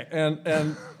 Okay,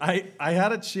 and I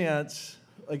had a chance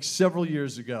like several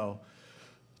years ago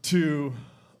to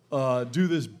do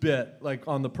this bit like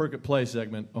on the Perk at Play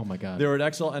segment. Oh my God. They were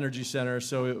at XL Energy Center,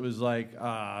 so it was like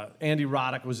Andy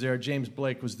Roddick was there, James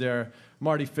Blake was there,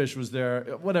 Marty Fish was there,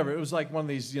 whatever. It was like one of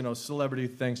these celebrity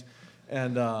things,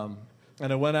 and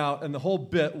I went out, and the whole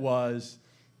bit was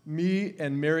me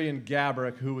and Marion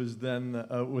Gabrick, who was then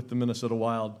with the Minnesota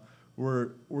Wild,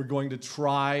 were going to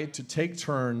try to take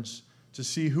turns to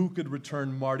see who could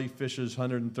return Marty Fish's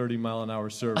 130-mile-an-hour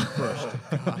serve first.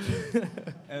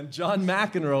 And John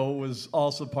McEnroe was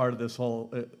also part of this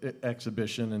whole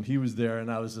exhibition, and he was there,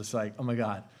 and I was just like, oh my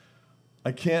God,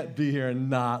 I can't be here and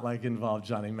not like involve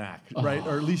Johnny Mac, right?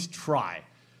 Or at least try.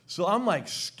 So I'm like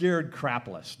scared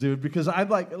crapless, dude, because I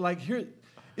like here.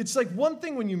 It's like one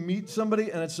thing when you meet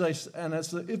somebody, and it's like,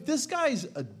 if this guy's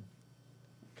a,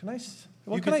 can I?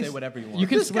 What You can can I say whatever you want. You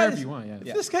can This swear if guy's- you want, yeah.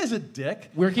 If this guy's a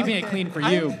dick, We're keeping it clean for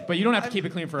you, but you don't have to keep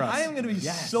it clean for us. I am going to be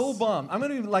so bummed. I'm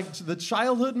going to be like, the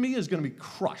childhood me is going to be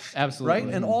crushed. Absolutely.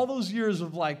 Right? And all those years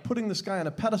of like putting this guy on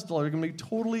a pedestal are going to be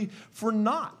totally for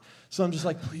naught. So I'm just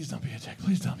like, please don't be a dick.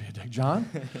 Please don't be a dick. John,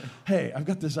 hey, I've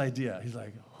got this idea. He's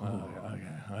like, oh, okay.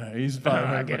 All right. He's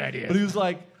fine. Good idea. But he was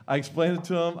like, I explained it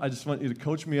to him. I just want you to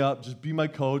coach me up. Just be my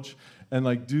coach. And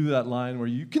like do that line where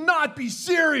you cannot be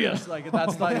serious. Like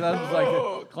that's like that was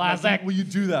like Classic. Will you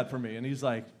do that for me? And he's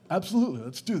like, absolutely,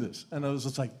 let's do this. And I was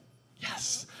just like,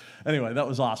 yes. Anyway, that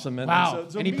was awesome. And, Wow.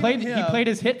 so And he meeting him- played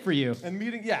his hit for you. and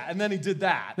and then he did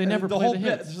that. They And never the play whole the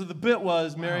bit. hits. So the bit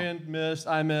was Marion missed,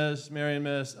 I missed, Marion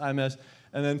missed, I missed,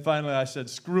 and then finally I said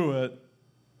screw it,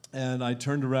 and I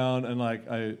turned around and like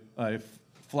I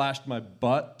flashed my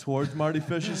butt towards Marty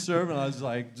Fish's serve, and I was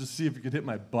like, just see if you could hit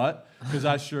my butt, because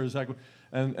I sure as heck.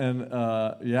 And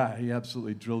yeah, he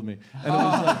absolutely drilled me. And it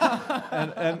was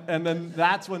like, and then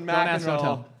that's when ask, don't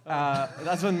tell.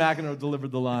 McEnroe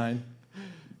delivered the line.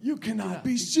 You cannot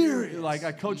be serious. Like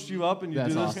I coached you up and you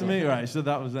That's do this awesome. to me, right? So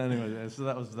that was anyway. So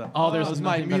that was that. Oh, there's that was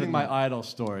my nothing better meeting than my idol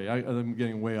story. I'm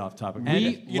getting way off topic. And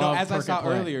We as I love saw Perk at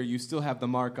Play. earlier, you still have the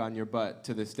mark on your butt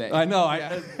to this day. I know.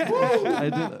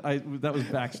 That was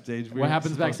backstage. We What were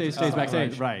happens supposed backstage to- stays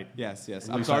backstage. Right. Yes. At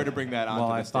I'm least sorry I- to bring that on. well,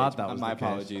 to I the thought stage. that was My the case.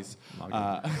 apologies.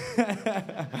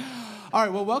 Okay. All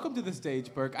right. Well, welcome to the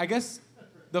stage, Burke. I guess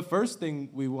the first thing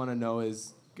we want to know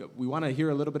is, we want to hear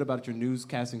a little bit about your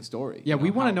newscasting story. Yeah,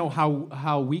 we want to know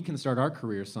how we can start our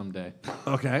career someday.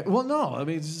 Okay. Well, no. I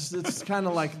mean, it's kind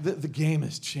of like the game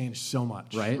has changed so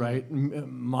much, Right. Right.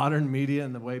 Modern media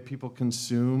and the way people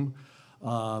consume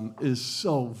is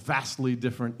so vastly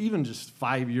different, even just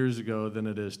 5 years ago than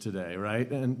it is today, right?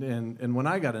 And when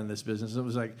I got in this business, it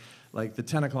was like the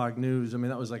 10 o'clock news. I mean,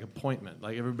 that was like appointment.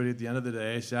 Like everybody at the end of the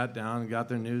day sat down and got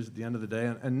their news at the end of the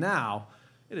day, and now.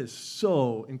 It is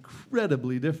so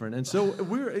incredibly different. And so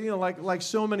we're, like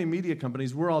so many media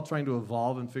companies, we're all trying to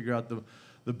evolve and figure out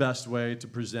the best way to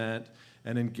present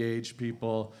and engage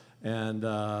people and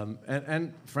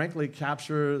frankly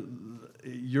capture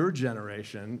your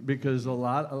generation, because a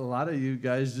lot of you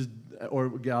guys just or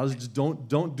gals just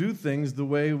don't do things the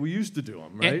way we used to do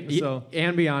them, right?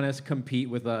 And be honest, compete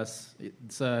with us.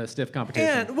 It's a stiff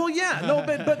competition. And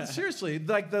but seriously,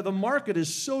 like the market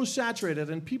is so saturated,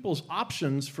 and people's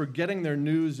options for getting their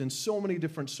news in so many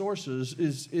different sources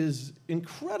is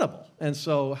incredible. And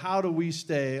so, how do we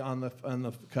stay on the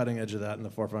cutting edge of that, and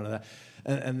the forefront of that?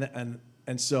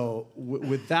 And so,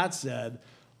 with that said.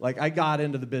 Like, I got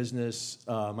into the business.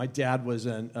 My dad was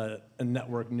a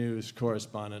network news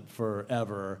correspondent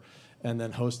forever, and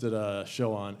then hosted a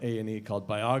show on A&E called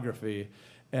Biography,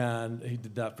 and he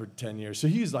did that for 10 years. So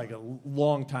he's like a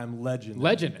longtime legend.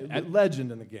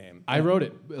 Legend in the game. I wrote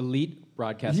it. Elite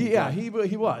broadcasting. Yeah, he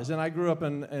was. And I grew up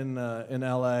in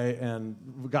L.A. and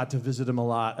got to visit him a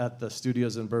lot at the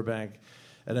studios in Burbank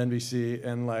at NBC,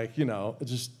 and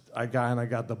I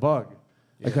got the bug.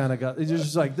 Yeah. I kind of got. It's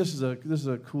just like this is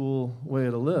a cool way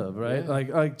to live, right? Yeah.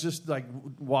 Like just like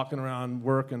walking around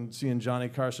work and seeing Johnny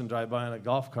Carson drive by in a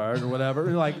golf cart or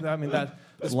whatever.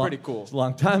 That's pretty cool. It's a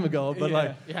long time ago, but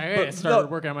I started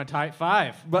working on my Type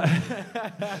 5. But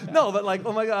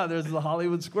oh my God, there's the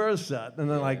Hollywood Squares set, and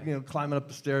then climbing up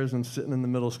the stairs and sitting in the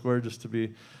middle square just to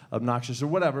be obnoxious or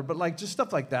whatever. But just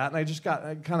stuff like that, and I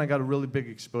kind of got a really big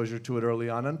exposure to it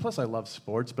early on, and plus I love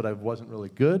sports, but I wasn't really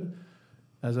good.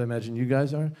 As I imagine you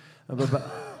guys are. No,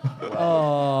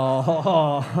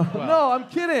 I'm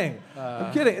kidding.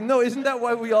 I'm kidding. No, isn't that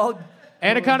why we all...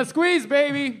 Anaconda squeeze,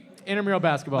 baby. Intramural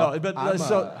basketball. No, but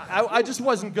I just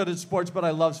wasn't good at sports, but I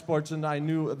love sports, and I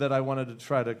knew that I wanted to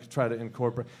try to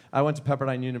incorporate. I went to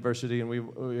Pepperdine University, and we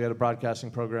had a broadcasting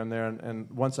program there, and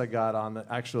once I got on the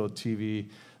actual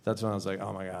TV, that's when I was like,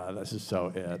 oh my God, this is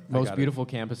so it. Most beautiful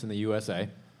campus in the USA.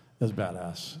 That's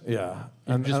badass. Yeah.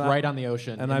 Right on the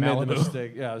ocean. And I Malibu. made the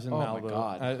mistake. Yeah, I was in Malibu. My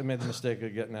God. I made the mistake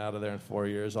of getting out of there in 4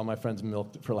 years. All my friends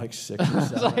milked it for like 6 or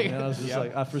 7. I was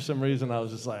just for some reason, I was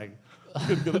just like, I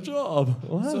couldn't get a job.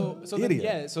 Wow.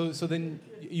 So then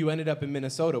you ended up in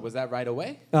Minnesota. Was that right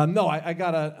away? No,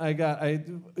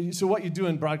 so what you do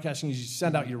in broadcasting is you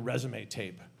send out your resume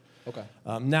tape. Okay.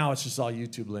 Now it's just all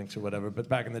YouTube links or whatever, but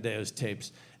back in the day it was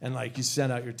tapes, and you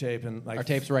send out your tape, and our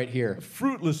tape's right here.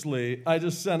 Fruitlessly, I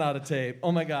just sent out a tape.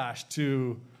 Oh my gosh!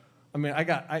 I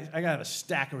got a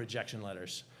stack of rejection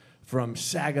letters from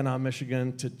Saginaw,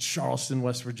 Michigan, to Charleston,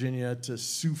 West Virginia, to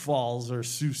Sioux Falls or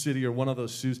Sioux City or one of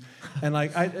those Sioux, and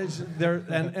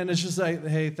it's just like,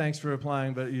 hey, thanks for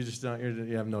applying, but you just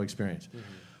you have no experience.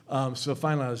 Mm-hmm. So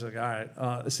finally, I was like, all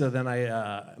right. So then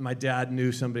my dad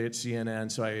knew somebody at CNN,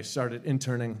 so I started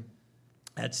interning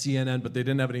at CNN, but they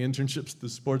didn't have any internships at the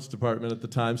sports department at the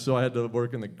time, so I had to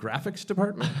work in the graphics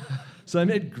department. So I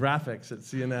made graphics at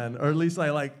CNN, or at least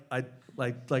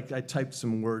I typed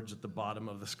some words at the bottom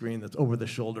of the screen that's over the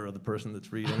shoulder of the person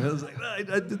that's reading. I was like, I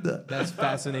did that. That's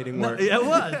fascinating work. Yeah, it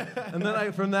was. And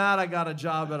then from that, I got a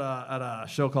job at a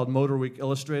show called Motor Week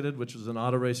Illustrated, which was an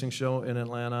auto racing show in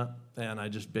Atlanta, and I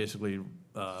just basically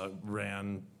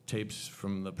ran tapes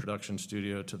from the production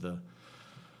studio to the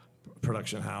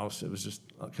production house. It was just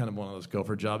kind of one of those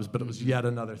gopher jobs, but it was yet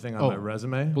another thing on my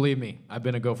resume. Believe me, I've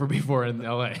been a gopher before in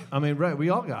LA. I mean, right? We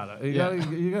all got it.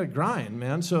 You got to grind,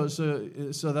 man. So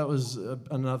that was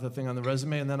another thing on the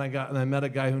resume. And then I met a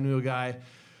guy who knew a guy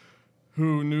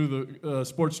who knew the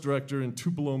sports director in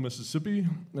Tupelo, Mississippi,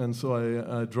 and so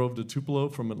I drove to Tupelo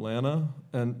from Atlanta.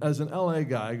 And as an LA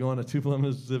guy going to Tupelo,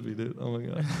 Mississippi, dude, oh my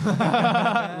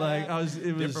God, it was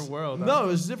different world. No, it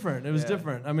was different. It was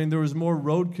different. I mean, there was more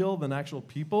roadkill than actual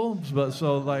people, but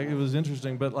it was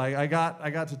interesting. But I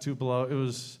got to Tupelo.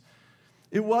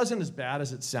 It wasn't as bad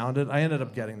as it sounded. I ended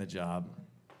up getting the job.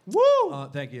 Woo!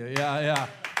 Thank you. Yeah.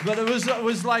 But it was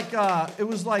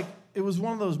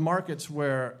one of those markets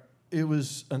where it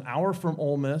was an hour from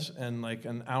Ole Miss and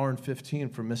an hour and 15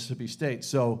 from Mississippi State.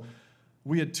 So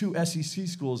we had 2 SEC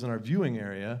schools in our viewing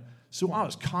area. So I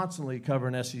was constantly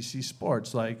covering SEC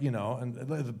sports, and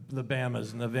the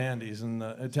Bamas and the Vandies and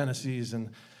the Tennessees and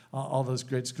all those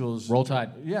great schools. Roll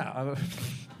Tide. Yeah.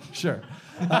 Sure.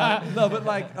 No, but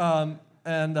like,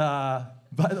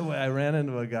 by the way, I ran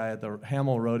into a guy at the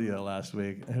Hamel Rodeo last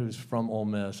week who's from Ole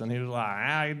Miss, and he was like,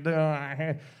 "How you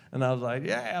doing?" And I was like,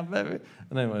 "Yeah, baby."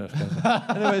 And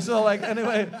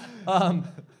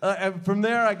from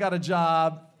there I got a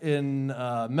job in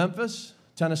Memphis,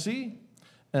 Tennessee,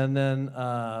 and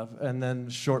then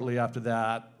shortly after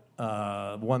that,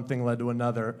 one thing led to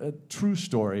another. A true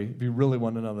story. If you really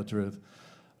want to know the truth,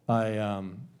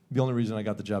 the only reason I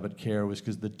got the job at CARE was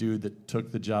because the dude that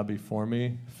took the job before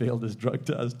me failed his drug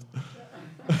test.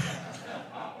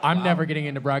 I'm never getting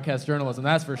into broadcast journalism,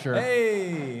 that's for sure.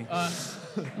 Hey.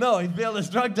 No, he failed his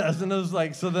drug test, and it was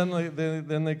like, so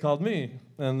then they called me,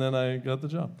 and then I got the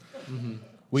job. Mm-hmm.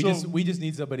 We just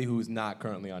need somebody who's not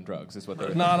currently on drugs. Is what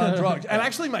they're not on drugs. And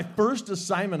actually, my first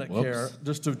assignment at CARE,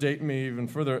 just to date me even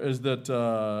further, is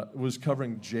that was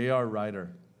covering J.R. Ryder.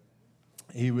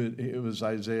 It was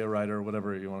Isaiah Ryder, or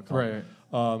whatever you want to call it.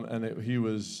 And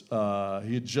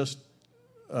he had just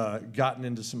gotten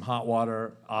into some hot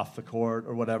water off the court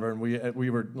or whatever, and we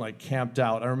were like camped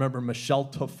out. I remember Michelle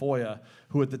Tafoya,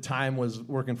 who at the time was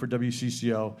working for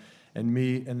WCCO, and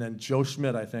me, and then Joe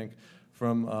Schmidt, I think,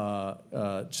 from to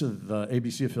the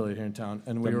ABC affiliate here in town,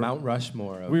 and we were Mount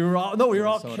Rushmore. We were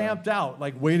all camped out,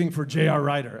 like waiting for J.R.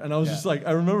 Ryder, and I was just like,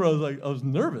 I remember I was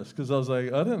nervous because I was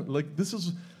like, I didn't like this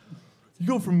is. You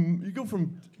go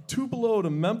from Two Below to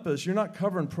Memphis. You're not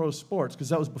covering pro sports because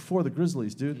that was before the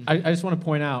Grizzlies, dude. I just want to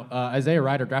point out Isaiah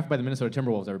Ryder, drafted by the Minnesota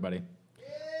Timberwolves. Everybody.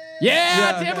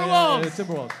 Yeah, Timberwolves. Yeah,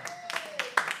 Timberwolves.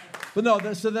 But no,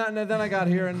 then I got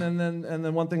here, and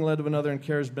then one thing led to another, and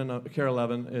CARE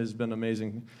 11 has been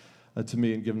amazing to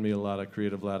me and given me a lot of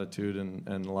creative latitude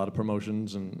and a lot of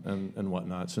promotions and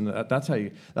whatnot. So that's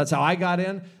how I got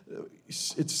in.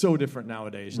 It's so different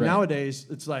nowadays. Right. Nowadays,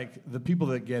 it's like the people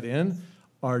that get in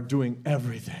are doing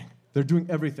everything. They're doing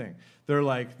everything.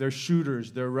 They're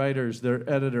shooters, they're writers, they're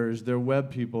editors, they're web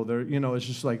people. It's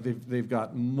just like they've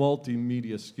got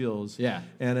multimedia skills. Yeah.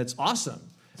 And it's awesome.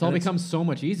 It's all become so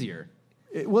much easier.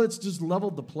 It's just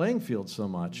leveled the playing field so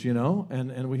much,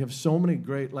 and we have so many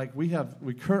great, like we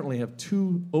currently have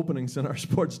 2 openings in our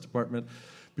sports department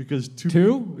because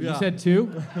two? Yeah. You said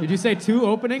 2? Did you say 2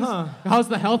 openings? Huh. How's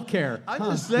the health care?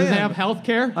 I'm just saying. Does it have health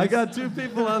care? I got 2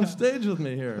 people on stage with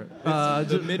me here.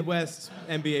 The Midwest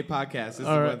NBA podcast. This is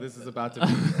what this is about to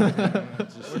be.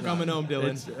 We're coming home,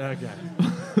 Dylan. Okay.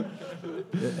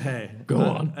 Hey, go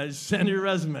on. Send your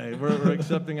resume. We're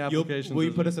accepting applications. Will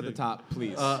you put us at the top,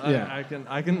 please? I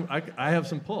have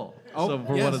some pull. So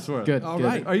for what it's worth. Good. All good.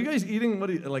 right. Are you guys eating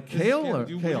like kale or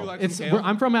kale?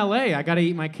 I'm from LA. I gotta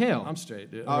eat my kale. I'm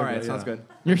straight, dude. All right, sounds good.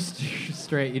 You're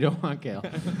straight. You don't want kale.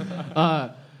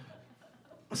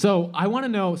 So I want to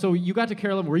know. So you got to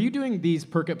Carolyn. Were you doing these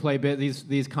Perkit Play bits,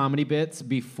 these comedy bits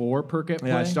before Perkit Play?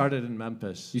 Yeah, I started in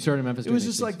Memphis. You started in Memphis. It was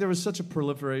just like there was such a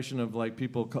proliferation of like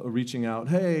people reaching out.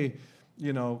 Hey,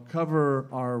 cover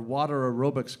our water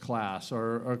aerobics class,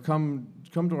 or come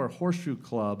to our horseshoe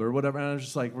club or whatever. And I was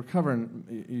just like, we're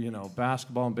covering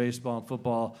basketball and baseball and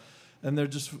football, and there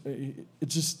just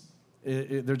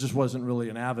wasn't really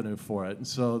an avenue for it. And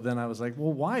so then I was like,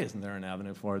 well, why isn't there an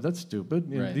avenue for it? That's stupid.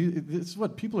 This is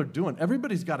what people are doing.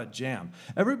 Everybody's got a jam.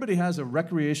 Everybody has a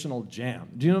recreational jam.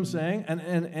 Do you know what I'm saying?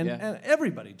 And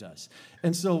everybody does.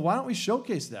 And so why don't we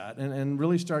showcase that and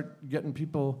really start getting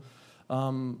people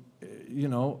in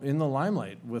the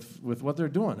limelight with what they're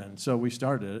doing. And so we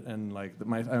started, and I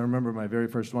remember my very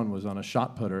first one was on a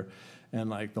shot putter, and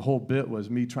like the whole bit was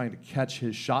me trying to catch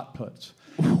his shot puts.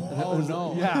 Oh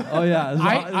no! Yeah. Oh yeah.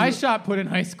 I shot put in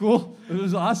high school. It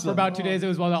was awesome. For about 2 days, it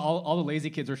was while all the lazy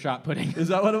kids were shot putting. Is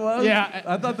that what it was? Yeah.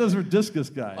 I thought those were discus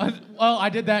guys. Well, I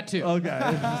did that too. Okay.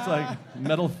 It's just like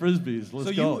metal frisbees.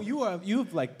 Let's go.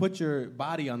 You've like put your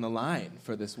body on the line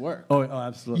for this work. Oh,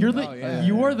 absolutely.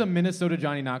 You are the Minnesota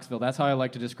Johnny Knoxville. That's how I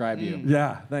like to describe you.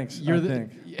 Yeah. Thanks.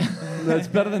 That's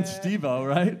better than Steve-O,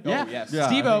 right? Yeah. Oh, yes. Yeah,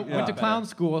 Steve-O went to clown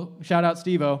school. Shout out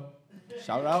Steve-O.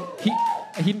 Shout out.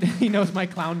 He knows my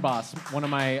clown boss, one of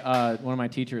my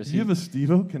teachers. You have a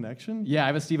Steve-O connection? Yeah, I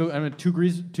have a Steve-O. I'm at 2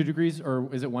 degrees, or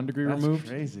is it 1 degree removed? That's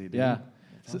crazy, dude. Yeah.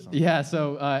 Awesome.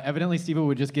 So evidently Steve-O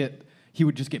would just get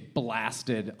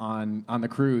blasted on the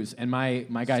cruise, and my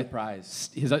guy,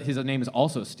 surprise, his name is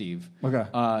also Steve. Okay.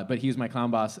 But he was my clown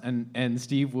boss, and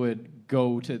Steve would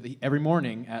go to every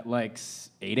morning at like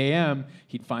 8 a.m.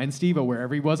 He'd find Steve-O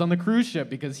wherever he was on the cruise ship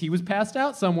because he was passed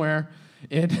out somewhere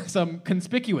in some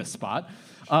conspicuous spot,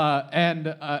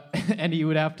 and he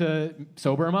would have to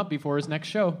sober him up before his next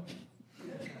show.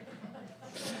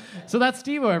 So that's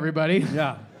Steve-O, everybody.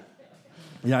 Yeah.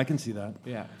 Yeah, I can see that.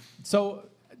 Yeah. So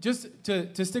just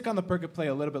to stick on the Perk at Play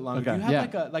a little bit longer, Okay. do you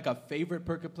have Yeah. like a favorite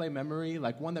Perk at Play memory,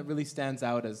 like one that really stands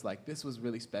out as like this was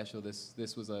really special, this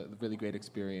was a really great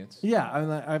experience? Yeah, I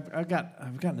mean, I've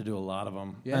gotten to do a lot of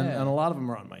them, Yeah. and a lot of them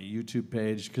are on my YouTube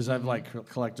page because I've like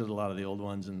collected a lot of the old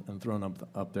ones and thrown them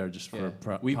up there just for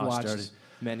We've posterity. watched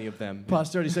many of them.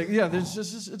 Posterity's sake, yeah. There's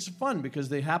just it's fun because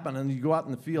they happen, and you go out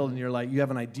in the field, and you're like, you have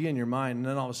an idea in your mind, and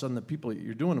then all of a sudden, the people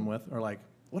you're doing them with are like,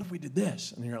 "What if we did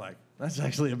this?" And you're like, "That's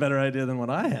actually a better idea than what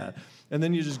I had." And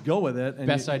then you just go with it. And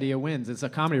Best idea wins. It's a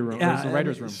comedy room. Yeah, It's a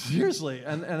writer's room. Seriously,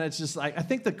 and it's just like I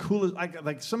think the coolest,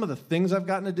 like some of the things I've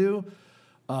gotten to do.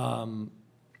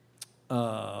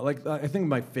 Like I think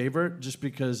my favorite, just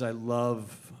because I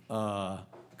love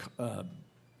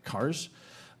cars.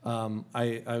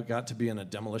 I got to be in a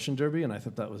demolition derby, and I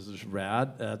thought that was just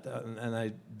rad. And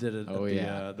I did it at the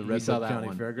We Red saw Bud that County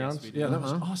one. Fairgrounds. Yes, we did. Yeah, that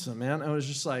was awesome, man. It was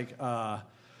just like,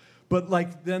 but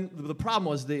like then the problem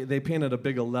was they painted a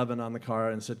big 11 on the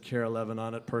car and said Care 11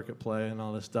 on it, Perk at Play, and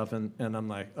all this stuff, and I'm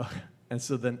like, okay. And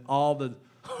so then all the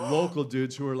local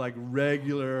dudes who are like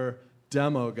regular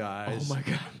demo guys, Oh my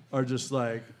God. are just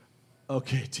like,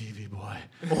 okay, TV boy,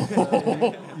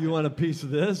 you want a piece of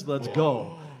this? Let's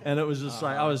go. And it was just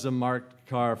like I was a marked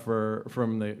car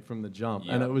from the jump,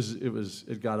 and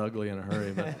it got ugly in a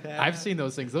hurry. But I've seen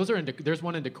those things. Those are there's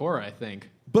one in Decorah, I think.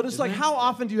 it's like how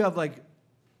often do you have like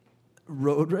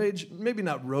road rage? Maybe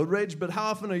not road rage, but how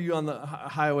often are you on the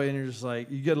highway and you're just like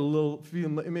you get a little feel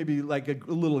maybe like a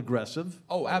little aggressive?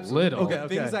 Oh, absolutely. Little. The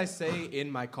Okay. things I say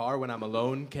in my car when I'm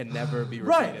alone can never be repeated.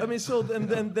 Right. I mean, so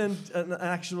then an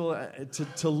actual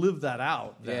to live that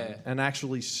out, then, Yeah. and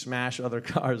actually smash other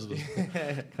cars was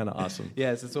kind of awesome.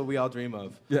 Yes, it's what we all dream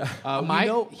of. Yeah.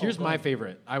 Here's my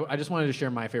favorite. I just wanted to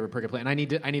share my favorite Perk at Play, and I need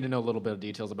to know a little bit of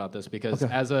details about this because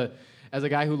as a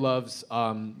guy who loves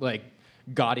like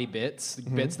gaudy bits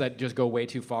that just go way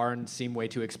too far and seem way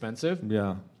too expensive.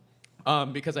 Yeah.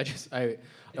 Because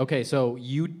so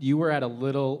you were at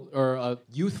a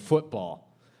youth football.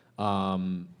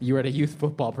 You were at a youth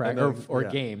football practice or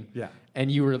game. Yeah.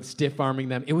 And you were stiff arming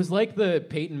them. It was like the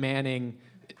Peyton Manning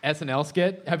SNL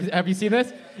skit. Have you seen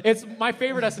this? It's my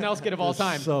favorite SNL skit of all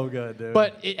time. So good, dude.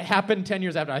 But it happened 10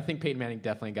 years after. I think Peyton Manning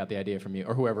definitely got the idea from you,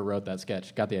 or whoever wrote that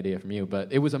sketch got the idea from you.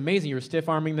 But it was amazing. You were stiff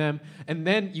arming them, and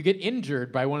then you get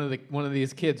injured by one of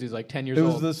these kids who's like 10 years it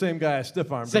old. was the same guy I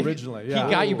stiff armed originally. Yeah.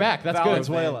 He got you back. That's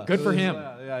Valenzuela. good. Good for him.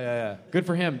 Yeah. Good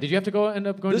for him. Did you have to end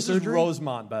up going This to is surgery?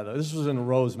 Rosemont, by the way. This was in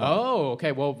Rosemont. Oh,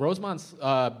 okay. Well, Rosemont's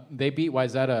they beat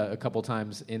Wayzata a couple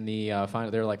times in the final.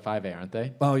 They're like 5A, aren't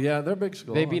they? Oh yeah, they're big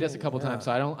school. They beat us a couple times,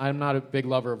 so I'm not a big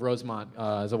lover of Rosemont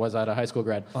as I was at a high school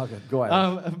grad. Okay, go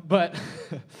ahead. But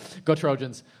go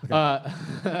Trojans.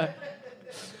 Okay.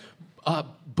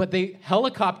 But they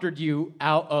helicoptered you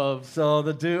out of. So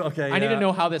the dude, okay. I need yeah. to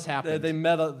know how this happened. They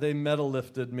metal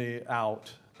lifted me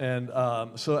out, and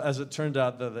so as it turned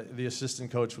out, the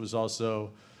assistant coach was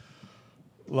also.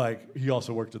 Like, he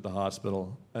also worked at the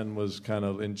hospital and was kind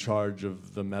of in charge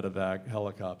of the medevac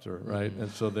helicopter, right? And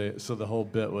so the whole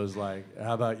bit was like,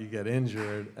 how about you get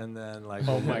injured and then like,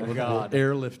 we'll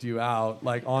airlift you out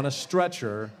like on a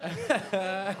stretcher.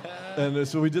 And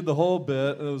so we did the whole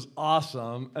bit, and it was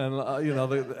awesome. And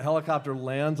the helicopter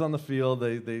lands on the field.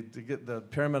 They get the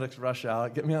paramedics rush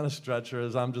out, get me on a stretcher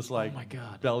as I'm just like,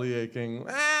 belly aching.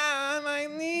 My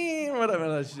knee, or whatever.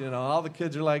 All the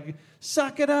kids are like,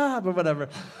 suck it up, or whatever.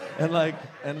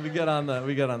 And we get on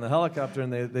the helicopter,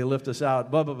 and they lift us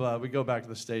out. Blah blah blah. We go back to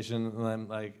the station, and I'm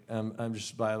like, I'm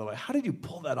just, by the way, how did you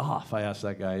pull that off? I asked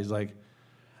that guy. He's like,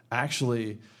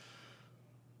 actually,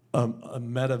 a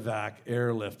medevac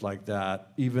airlift like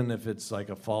that, even if it's like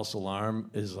a false alarm,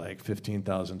 is like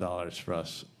 $15,000 for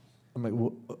us. I'm like,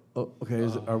 well, okay,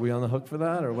 are we on the hook for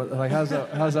that, or what? Like, how's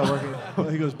that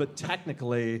working? He goes, but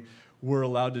technically, we're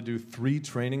allowed to do 3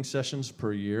 training sessions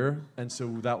per year, and so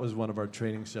that was one of our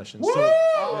training sessions. Woo! So,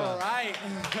 All right.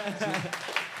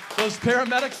 those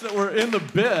paramedics that were in the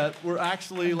bit were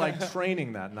actually like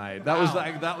training that night. That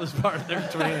was part of their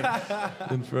training.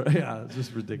 It's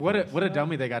just ridiculous. What a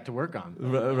dummy they got to work on.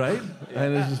 Right?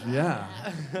 And it's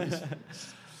just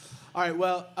All right.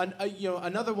 Well,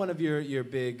 another one of your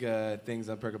big things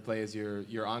on Perk at Play is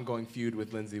your ongoing feud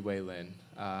with Lindsay Whalen.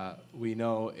 We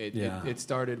know it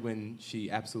started when she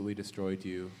absolutely destroyed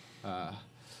you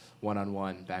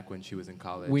one-on-one back when she was in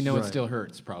college. We know it still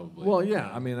hurts, probably. Well,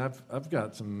 yeah. I mean, I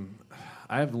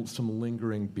have some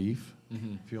lingering beef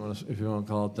If you want to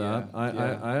call it that.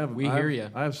 Yeah. We hear ya.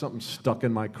 I have something stuck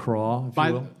in my craw. If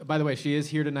you will. By the way, she is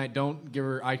here tonight. Don't give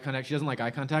her eye contact. She doesn't like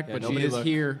eye contact, Yeah, but she nobody is look.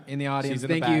 here in the audience. She's in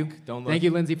the Thank you. back. Don't look. Thank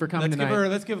you, Lindsay, for coming tonight.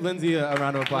 Let's give Lindsay a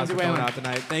round of applause Lindsay for coming Whalen. out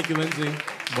tonight. Thank you, Lindsay.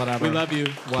 Whatever. We love you.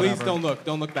 Please Whatever. don't look.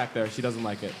 Don't look back there. She doesn't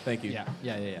like it. Thank you. Yeah.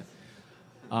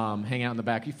 Hang out in the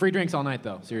back. Free drinks all night,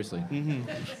 though. Seriously.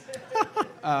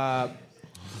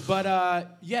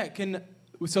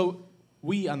 So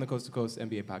we on the Coast to Coast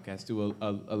NBA podcast do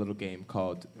a little game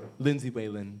called Lindsay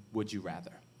Whalen Would You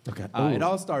Rather. Okay. It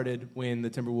all started when the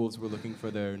Timberwolves were looking for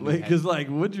their new head. Because like,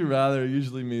 would you rather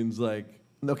usually means like.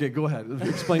 Okay, go ahead.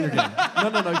 Explain your game.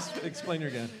 No. Explain your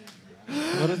game.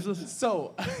 What is this?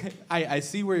 So, I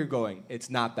see where you're going. It's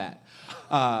not that.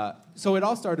 So it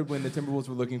all started when the Timberwolves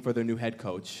were looking for their new head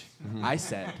coach. I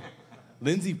said,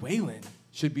 Lindsay Whalen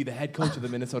should be the head coach of the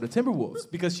Minnesota Timberwolves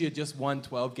because she had just won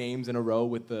 12 games in a row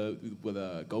with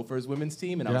the Gophers women's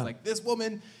team, and I was like, this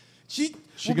woman, she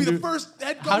will be the first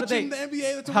head coach in the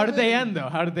NBA. That's how did they end, though?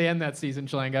 How did they end that season,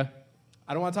 Schlanga?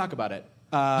 I don't want to talk about it.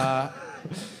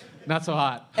 Not so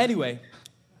hot. Anyway,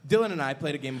 Dylan and I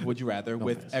played a game of Would You Rather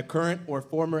with a current or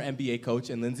former NBA coach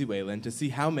and Lindsay Whalen to see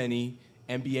how many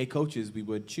NBA coaches we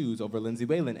would choose over Lindsay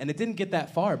Whalen. And it didn't get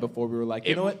that far before we were like,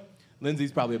 you know what?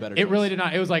 Lindsay's probably a better choice. It really did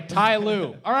not. It was like Ty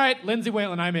Lue. All right, Lindsay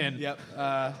Whalen, I'm in. Yep.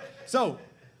 So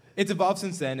it's evolved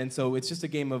since then, and so it's just a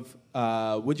game of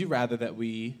Would You Rather that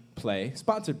we play,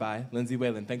 sponsored by Lindsay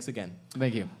Whalen. Thanks again.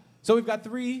 Thank you. So we've got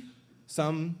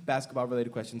some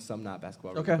basketball-related questions, some not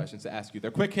basketball-related questions to ask you.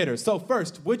 They're quick hitters. So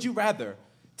first, would you rather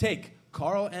take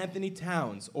Karl Anthony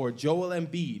Towns or Joel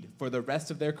Embiid for the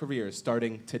rest of their careers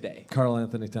starting today? Karl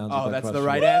Anthony Towns. Oh, that's the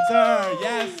right answer.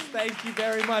 Yes, thank you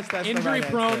very much. That's the Injury right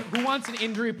prone. answer. Who wants an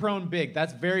injury prone big?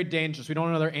 That's very dangerous. We don't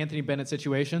want another Anthony Bennett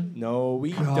situation. No,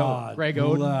 we don't. God Greg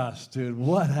Oden. bless, dude.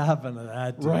 What happened to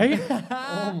that dude? Right?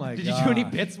 Oh, my God. Did you do any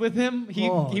bits with him?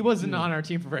 He wasn't on our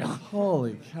team for very long.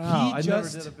 Holy cow. I never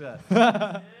did a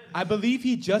bit. I believe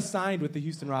he just signed with the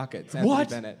Houston Rockets. Anthony What?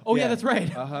 Bennett. Oh, yeah, that's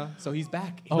right. So he's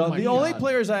back. Oh, No, my the God. only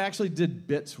players I actually did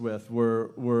bits with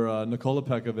were Nikola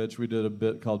Pekovic. We did a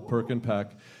bit called Perkin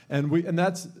Peck,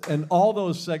 and all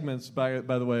those segments, by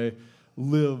the way,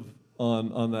 live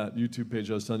on that YouTube page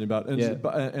I was telling you about.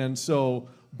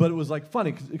 But it was like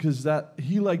funny because that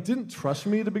he like didn't trust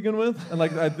me to begin with, and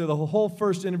like the whole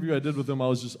first interview I did with him,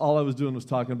 all I was doing was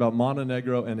talking about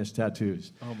Montenegro and his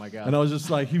tattoos. Oh my God. And I was just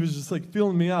like, he was just like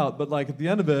feeling me out, but like at the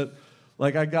end of it,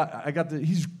 like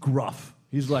he's gruff.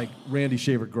 He's like Randy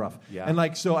Shaver gruff. Yeah. And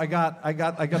like so I got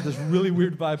this really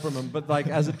weird vibe from him, but like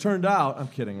as it turned out, I'm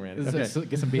kidding, Randy. Okay.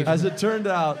 Get some beef. As it turned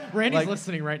out, Randy's like,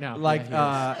 listening right now. like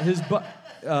Yeah, he is.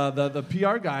 the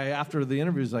PR guy after the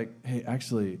interview is like, hey,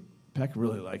 actually, Peck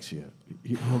really likes you.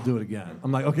 He'll do it again.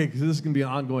 I'm like, okay, because this is going to be an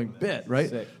ongoing bit, right?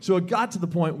 Sick. So it got to the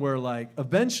point where, like,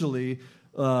 eventually,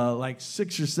 like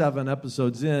 6 or 7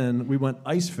 episodes in, we went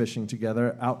ice fishing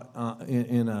together out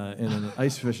in an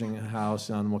ice fishing house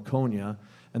on Waconia,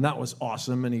 and that was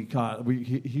awesome. And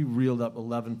he reeled up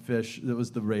 11 fish. It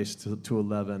was the race to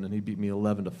 11, and he beat me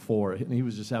 11-4. And he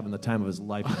was just having the time of his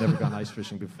life. He'd never gone ice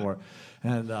fishing before.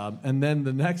 And then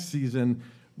the next season,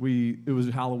 it was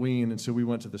Halloween, and so we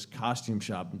went to this costume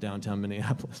shop in downtown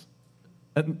Minneapolis.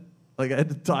 And like I had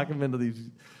to talk him into these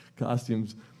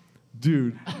costumes.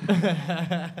 Dude,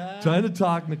 trying to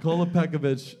talk Nikola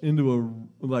Pekovic into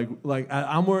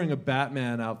I'm wearing a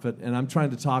Batman outfit, and I'm trying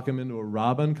to talk him into a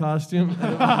Robin costume.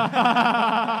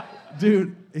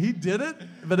 Dude, he did it,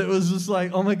 but it was just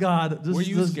like, oh my God. Were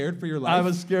you scared for your life? I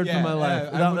was scared for my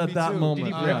life at that moment.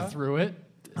 Did he rip through it?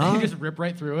 Did he just rip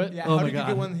right through it? Yeah, Oh how my did you God.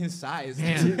 get one his size?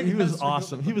 He was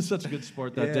awesome. He was such a good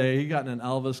sport that day. He got in an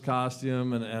Elvis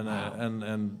costume and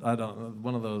I don't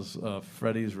one of those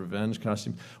Freddy's Revenge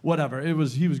costumes. Whatever. He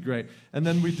was great. And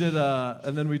then we did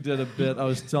a bit. I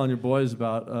was telling your boys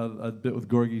about a bit with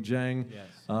Gorgie Jang. Yes.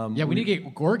 We need to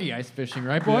get Gorgie ice fishing,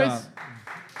 right, boys? Yeah.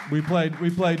 We played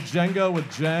Jenga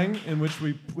with Jang, in which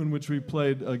we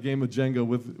played a game of Jenga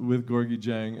with Gorgie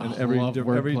Jang, and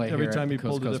every time he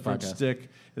pulled a different stick,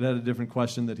 it had a different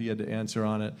question that he had to answer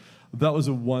on it. That was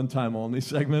a one-time only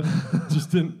segment.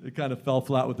 It kind of fell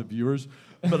flat with the viewers.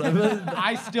 But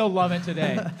I still love it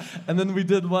today. And then we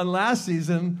did one last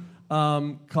season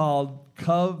called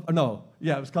Cove. No,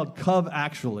 yeah, it was called Cove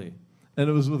Actually, and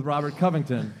it was with Robert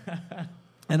Covington,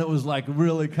 and it was like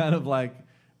really kind of like.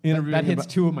 That hits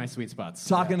 2 of my sweet spots.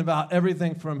 Talking about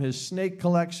everything from his snake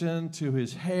collection to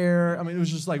his hair. I mean, it was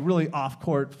just like really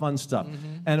off-court fun stuff.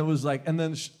 Mm-hmm. And it was like, and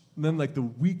then like the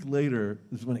week later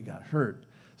is when he got hurt.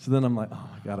 So then I'm like, oh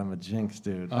my God, I'm a jinx,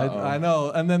 dude. I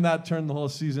know. And then that turned the whole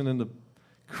season into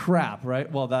crap,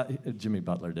 right? Well, that Jimmy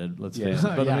Butler did. Let's face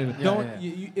it. But I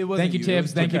mean, It wasn't Thank you,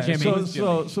 Tibbs. Thank you, Jimmy.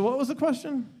 So what was the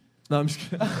question? No, I'm just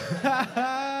kidding.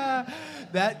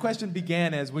 That question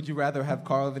began as, would you rather have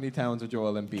Karl Anthony Towns or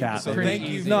Joel Embiid? Cat. So thank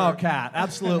you. No, Cat.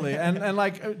 Absolutely. and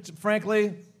like,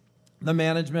 frankly, the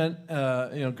management,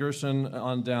 Gerson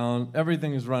on down,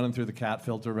 everything is running through the Cat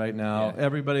filter right now. Yeah.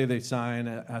 Everybody they sign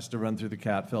has to run through the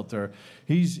Cat filter.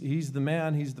 He's the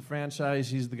man. He's the franchise.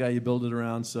 He's the guy you build it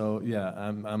around. So yeah,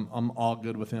 I'm all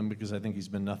good with him because I think he's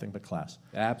been nothing but class.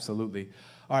 Absolutely.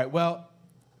 All right. Well,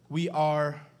 we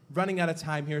are running out of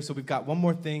time here, so we've got one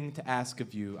more thing to ask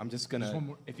of you. I'm just gonna,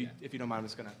 if you don't mind, I'm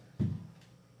just gonna.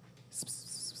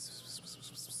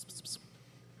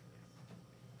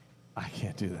 I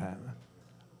can't do that.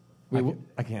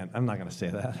 I can't. I'm not gonna say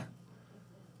that.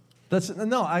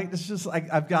 It's just like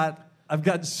I've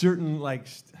got certain like.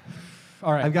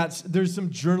 All right. There's some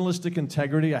journalistic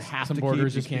integrity I have Some to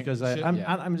borders keep you can't- because should-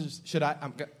 I'm just. Should I?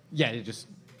 Yeah, you just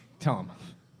tell him.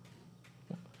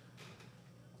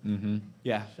 Mm-hmm.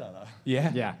 Yeah. Shut up.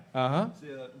 Yeah. Yeah. Uh-huh.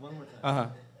 One more time. Uh-huh.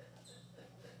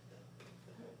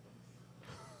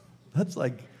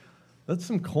 That's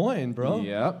some coin, bro.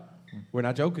 Yep. We're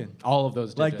not joking. All of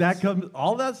those digits. Like that comes.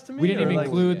 All that's to me. We didn't or even like,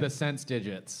 include the cents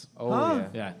digits. Oh, Huh?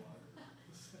 yeah. Yeah.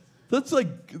 That's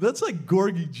like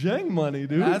Gorgie Jang money,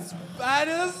 dude. That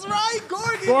is right,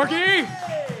 Gorgie. Gorgie!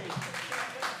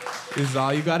 This is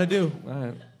all you got to do. All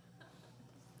right.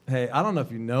 Hey, I don't know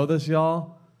if you know this,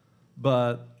 y'all,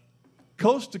 but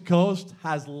Coast to Coast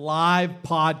has live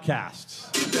podcasts.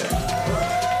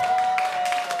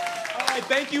 All right,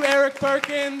 thank you, Eric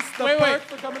Perkins. Wait.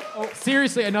 For coming.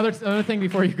 Seriously, another thing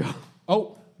before you go.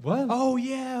 Oh. What? Oh,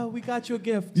 yeah, we got you a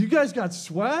gift. You guys got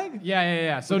swag?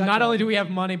 Yeah. So not only do we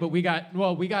have money, but we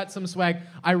got some swag.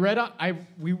 I read, I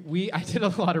did a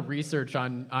lot of research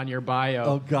on your bio.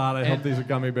 Oh God, I hope these are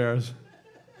gummy bears.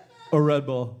 Or Red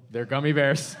Bull. They're gummy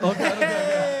bears.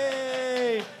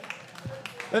 Hey!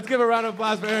 Let's give a round of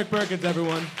applause for Eric Perkins,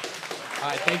 everyone. All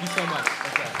right, thank you so much.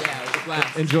 Yeah, it was a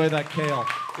blast. Enjoy that kale.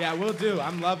 Yeah, we'll do.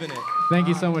 I'm loving it. Thank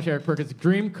you so much, Eric Perkins.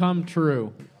 Dream come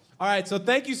true. All right, so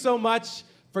thank you so much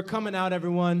for coming out,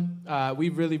 everyone. We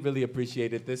really, really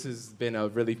appreciate it. This has been a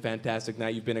really fantastic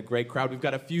night. You've been a great crowd. We've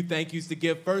got a few thank yous to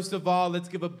give. First of all, let's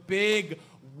give a big,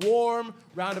 warm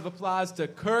round of applause to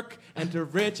Kirk and to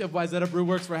Rich of Wyzetta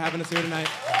Brewworks for having us here tonight.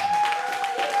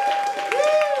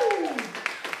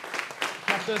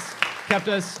 Kept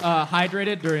us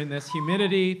hydrated during this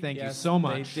humidity. Thank you Yes, so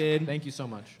much. they did. Thank you so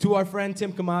much. To our friend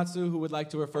Tim Kamatsu, who would like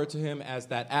to refer to him as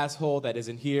that asshole that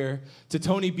isn't here. To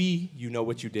Tony B, you know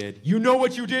what you did. You know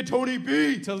what you did, Tony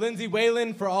B. To Lindsay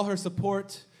Whalen for all her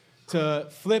support. To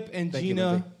Flip and Thank you,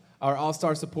 Gina, Lindsay. our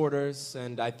all-star supporters.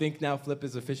 And I think now Flip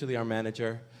is officially our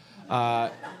manager.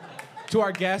 To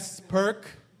our guests, Perk,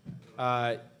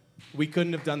 we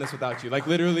couldn't have done this without you. Like,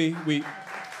 literally,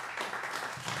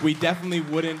 we definitely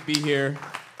wouldn't be here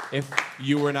if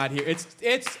you were not here. It's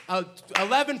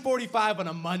 11:45 on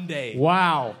a Monday.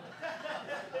 Wow.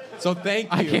 So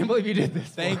thank you. I can't believe you did this.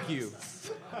 Thank you.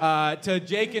 To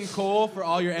Jake and Cole for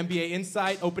all your NBA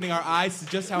insight, opening our eyes to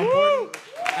just how important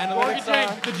analytics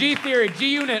are. The G Theory,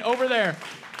 G Unit, over there.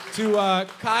 To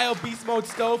Kyle Beastmode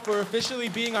Stowe for officially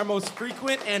being our most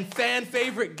frequent and fan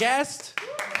favorite guest.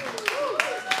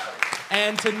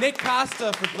 And to Nick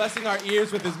Costa for blessing our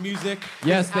ears with his music.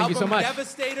 Yes, His thank you so album much.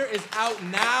 Devastator is out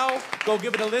now. Go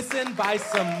give it a listen, buy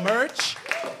some merch.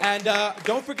 And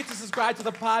don't forget to subscribe to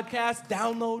the podcast,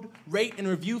 download, rate, and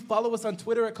review. Follow us on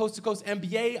Twitter at Coast to Coast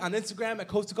NBA, on Instagram at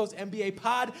Coast to Coast NBA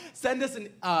Pod. Send us an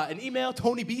email,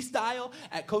 Tony B style,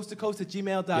 at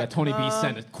coasttocoast@gmail.com. Yeah, Tony B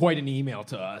sent quite an email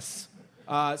to us.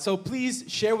 So please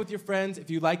share with your friends if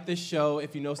you like this show.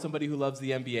 If you know somebody who loves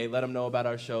the NBA, let them know about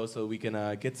our show so we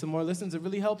can get some more listens. It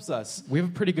really helps us. We have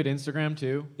a pretty good Instagram,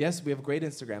 too. Yes, we have a great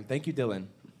Instagram. Thank you, Dylan.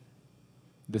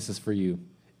 This is for you.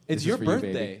 It's This your is for you,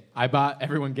 birthday. baby. I bought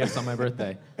everyone gifts on my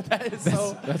birthday.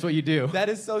 That's what you do. That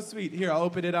is so sweet. Here, I'll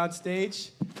open it on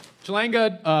stage.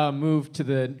 Chalanga moved to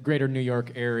the greater New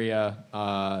York area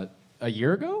a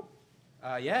year ago?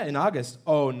 Yeah, in August.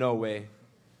 Oh, no way.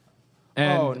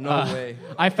 And, oh, no way.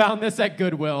 I found this at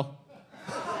Goodwill.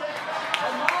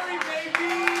 Amari,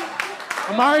 baby!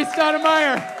 Amari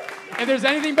Stoudemire. If there's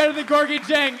anything better than Gorgie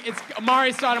Jang, it's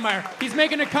Amari Stoudemire. He's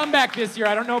making a comeback this year.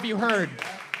 I don't know if you heard.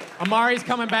 Amari's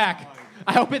coming back.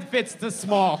 I hope it fits the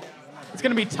small. It's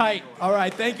going to be tight. All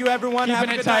right, thank you, everyone. Keeping Have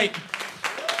a it good tight.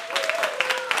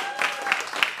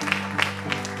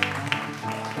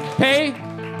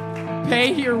 night.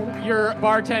 Pay your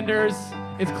bartenders.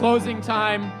 It's closing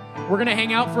time. We're going to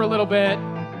hang out for a little bit.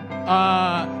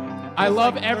 I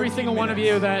love every single one of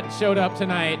you that showed up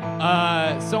tonight.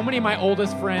 So many of my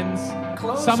oldest friends,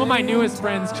 some of my newest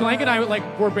friends. Schlenk and I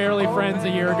were barely friends a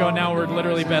year ago. Now we're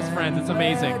literally best friends. It's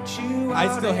amazing. I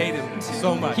still hate him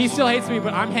so much. He still hates me,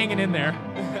 but I'm hanging in there.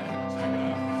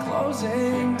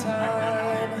 Closing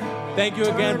time. Thank you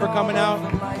again for coming out.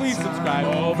 Please subscribe.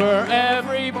 Over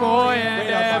every boy and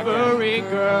every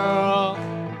girl.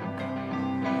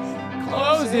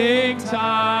 Closing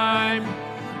time.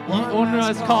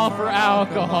 Owners call for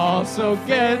alcohol, so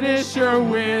get us your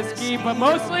whiskey, but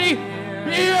mostly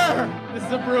beer. This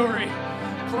is a brewery.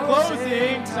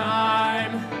 Closing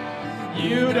time.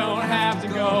 You don't have to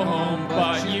go home,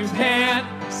 but you can't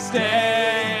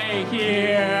stay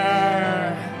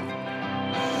here.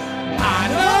 I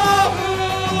know who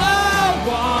I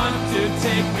want to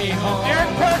take me home. Eric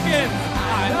Perkins.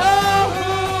 I know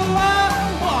who I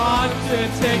want to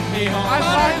take me home. I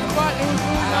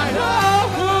know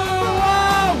who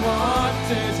I want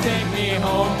to take me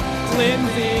home.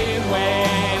 Lindsay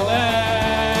Whalen.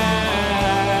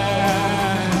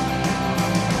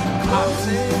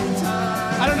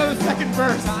 I don't know the second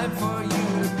verse. Time for you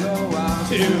to go out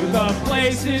to the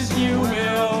places you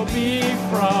will be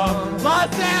from.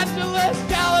 Los Angeles,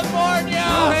 California.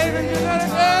 New Haven,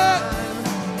 Connecticut.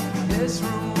 This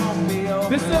room won't be open.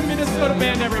 This is a Minnesota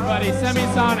band, everybody.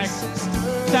 Semisonic.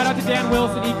 Shout out to Dan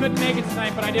Wilson. He couldn't make it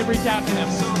tonight, but I did reach out to him.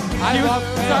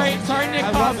 Sorry, Nick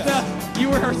Costa. You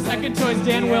were our second choice.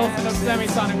 Dan Wilson of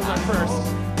Semisonic was our first.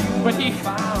 But he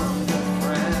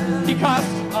cost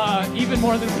even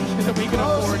more than we could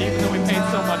afford, even though we paid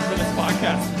so much for this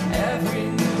podcast. Every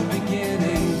new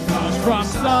beginning Comes from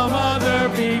some other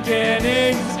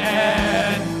beginning's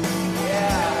end.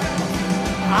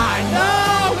 I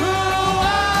know who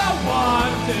I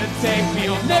want to take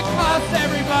me home. Nick Costa,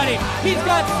 everybody. He's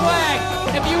got swag.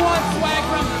 If you want swag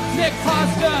from Nick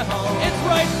Costa, it's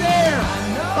right there.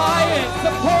 Buy it.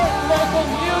 Support local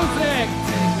music.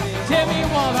 Timmy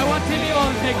Wald. I want Timmy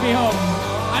Wald to take me home.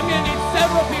 I'm going to need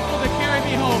several people to carry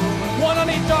me home. One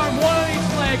on each arm, one on each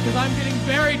leg, because I'm getting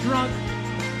very drunk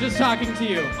just talking to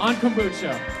you on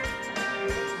Kombucha.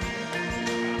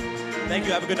 Thank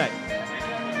you. Have a good night.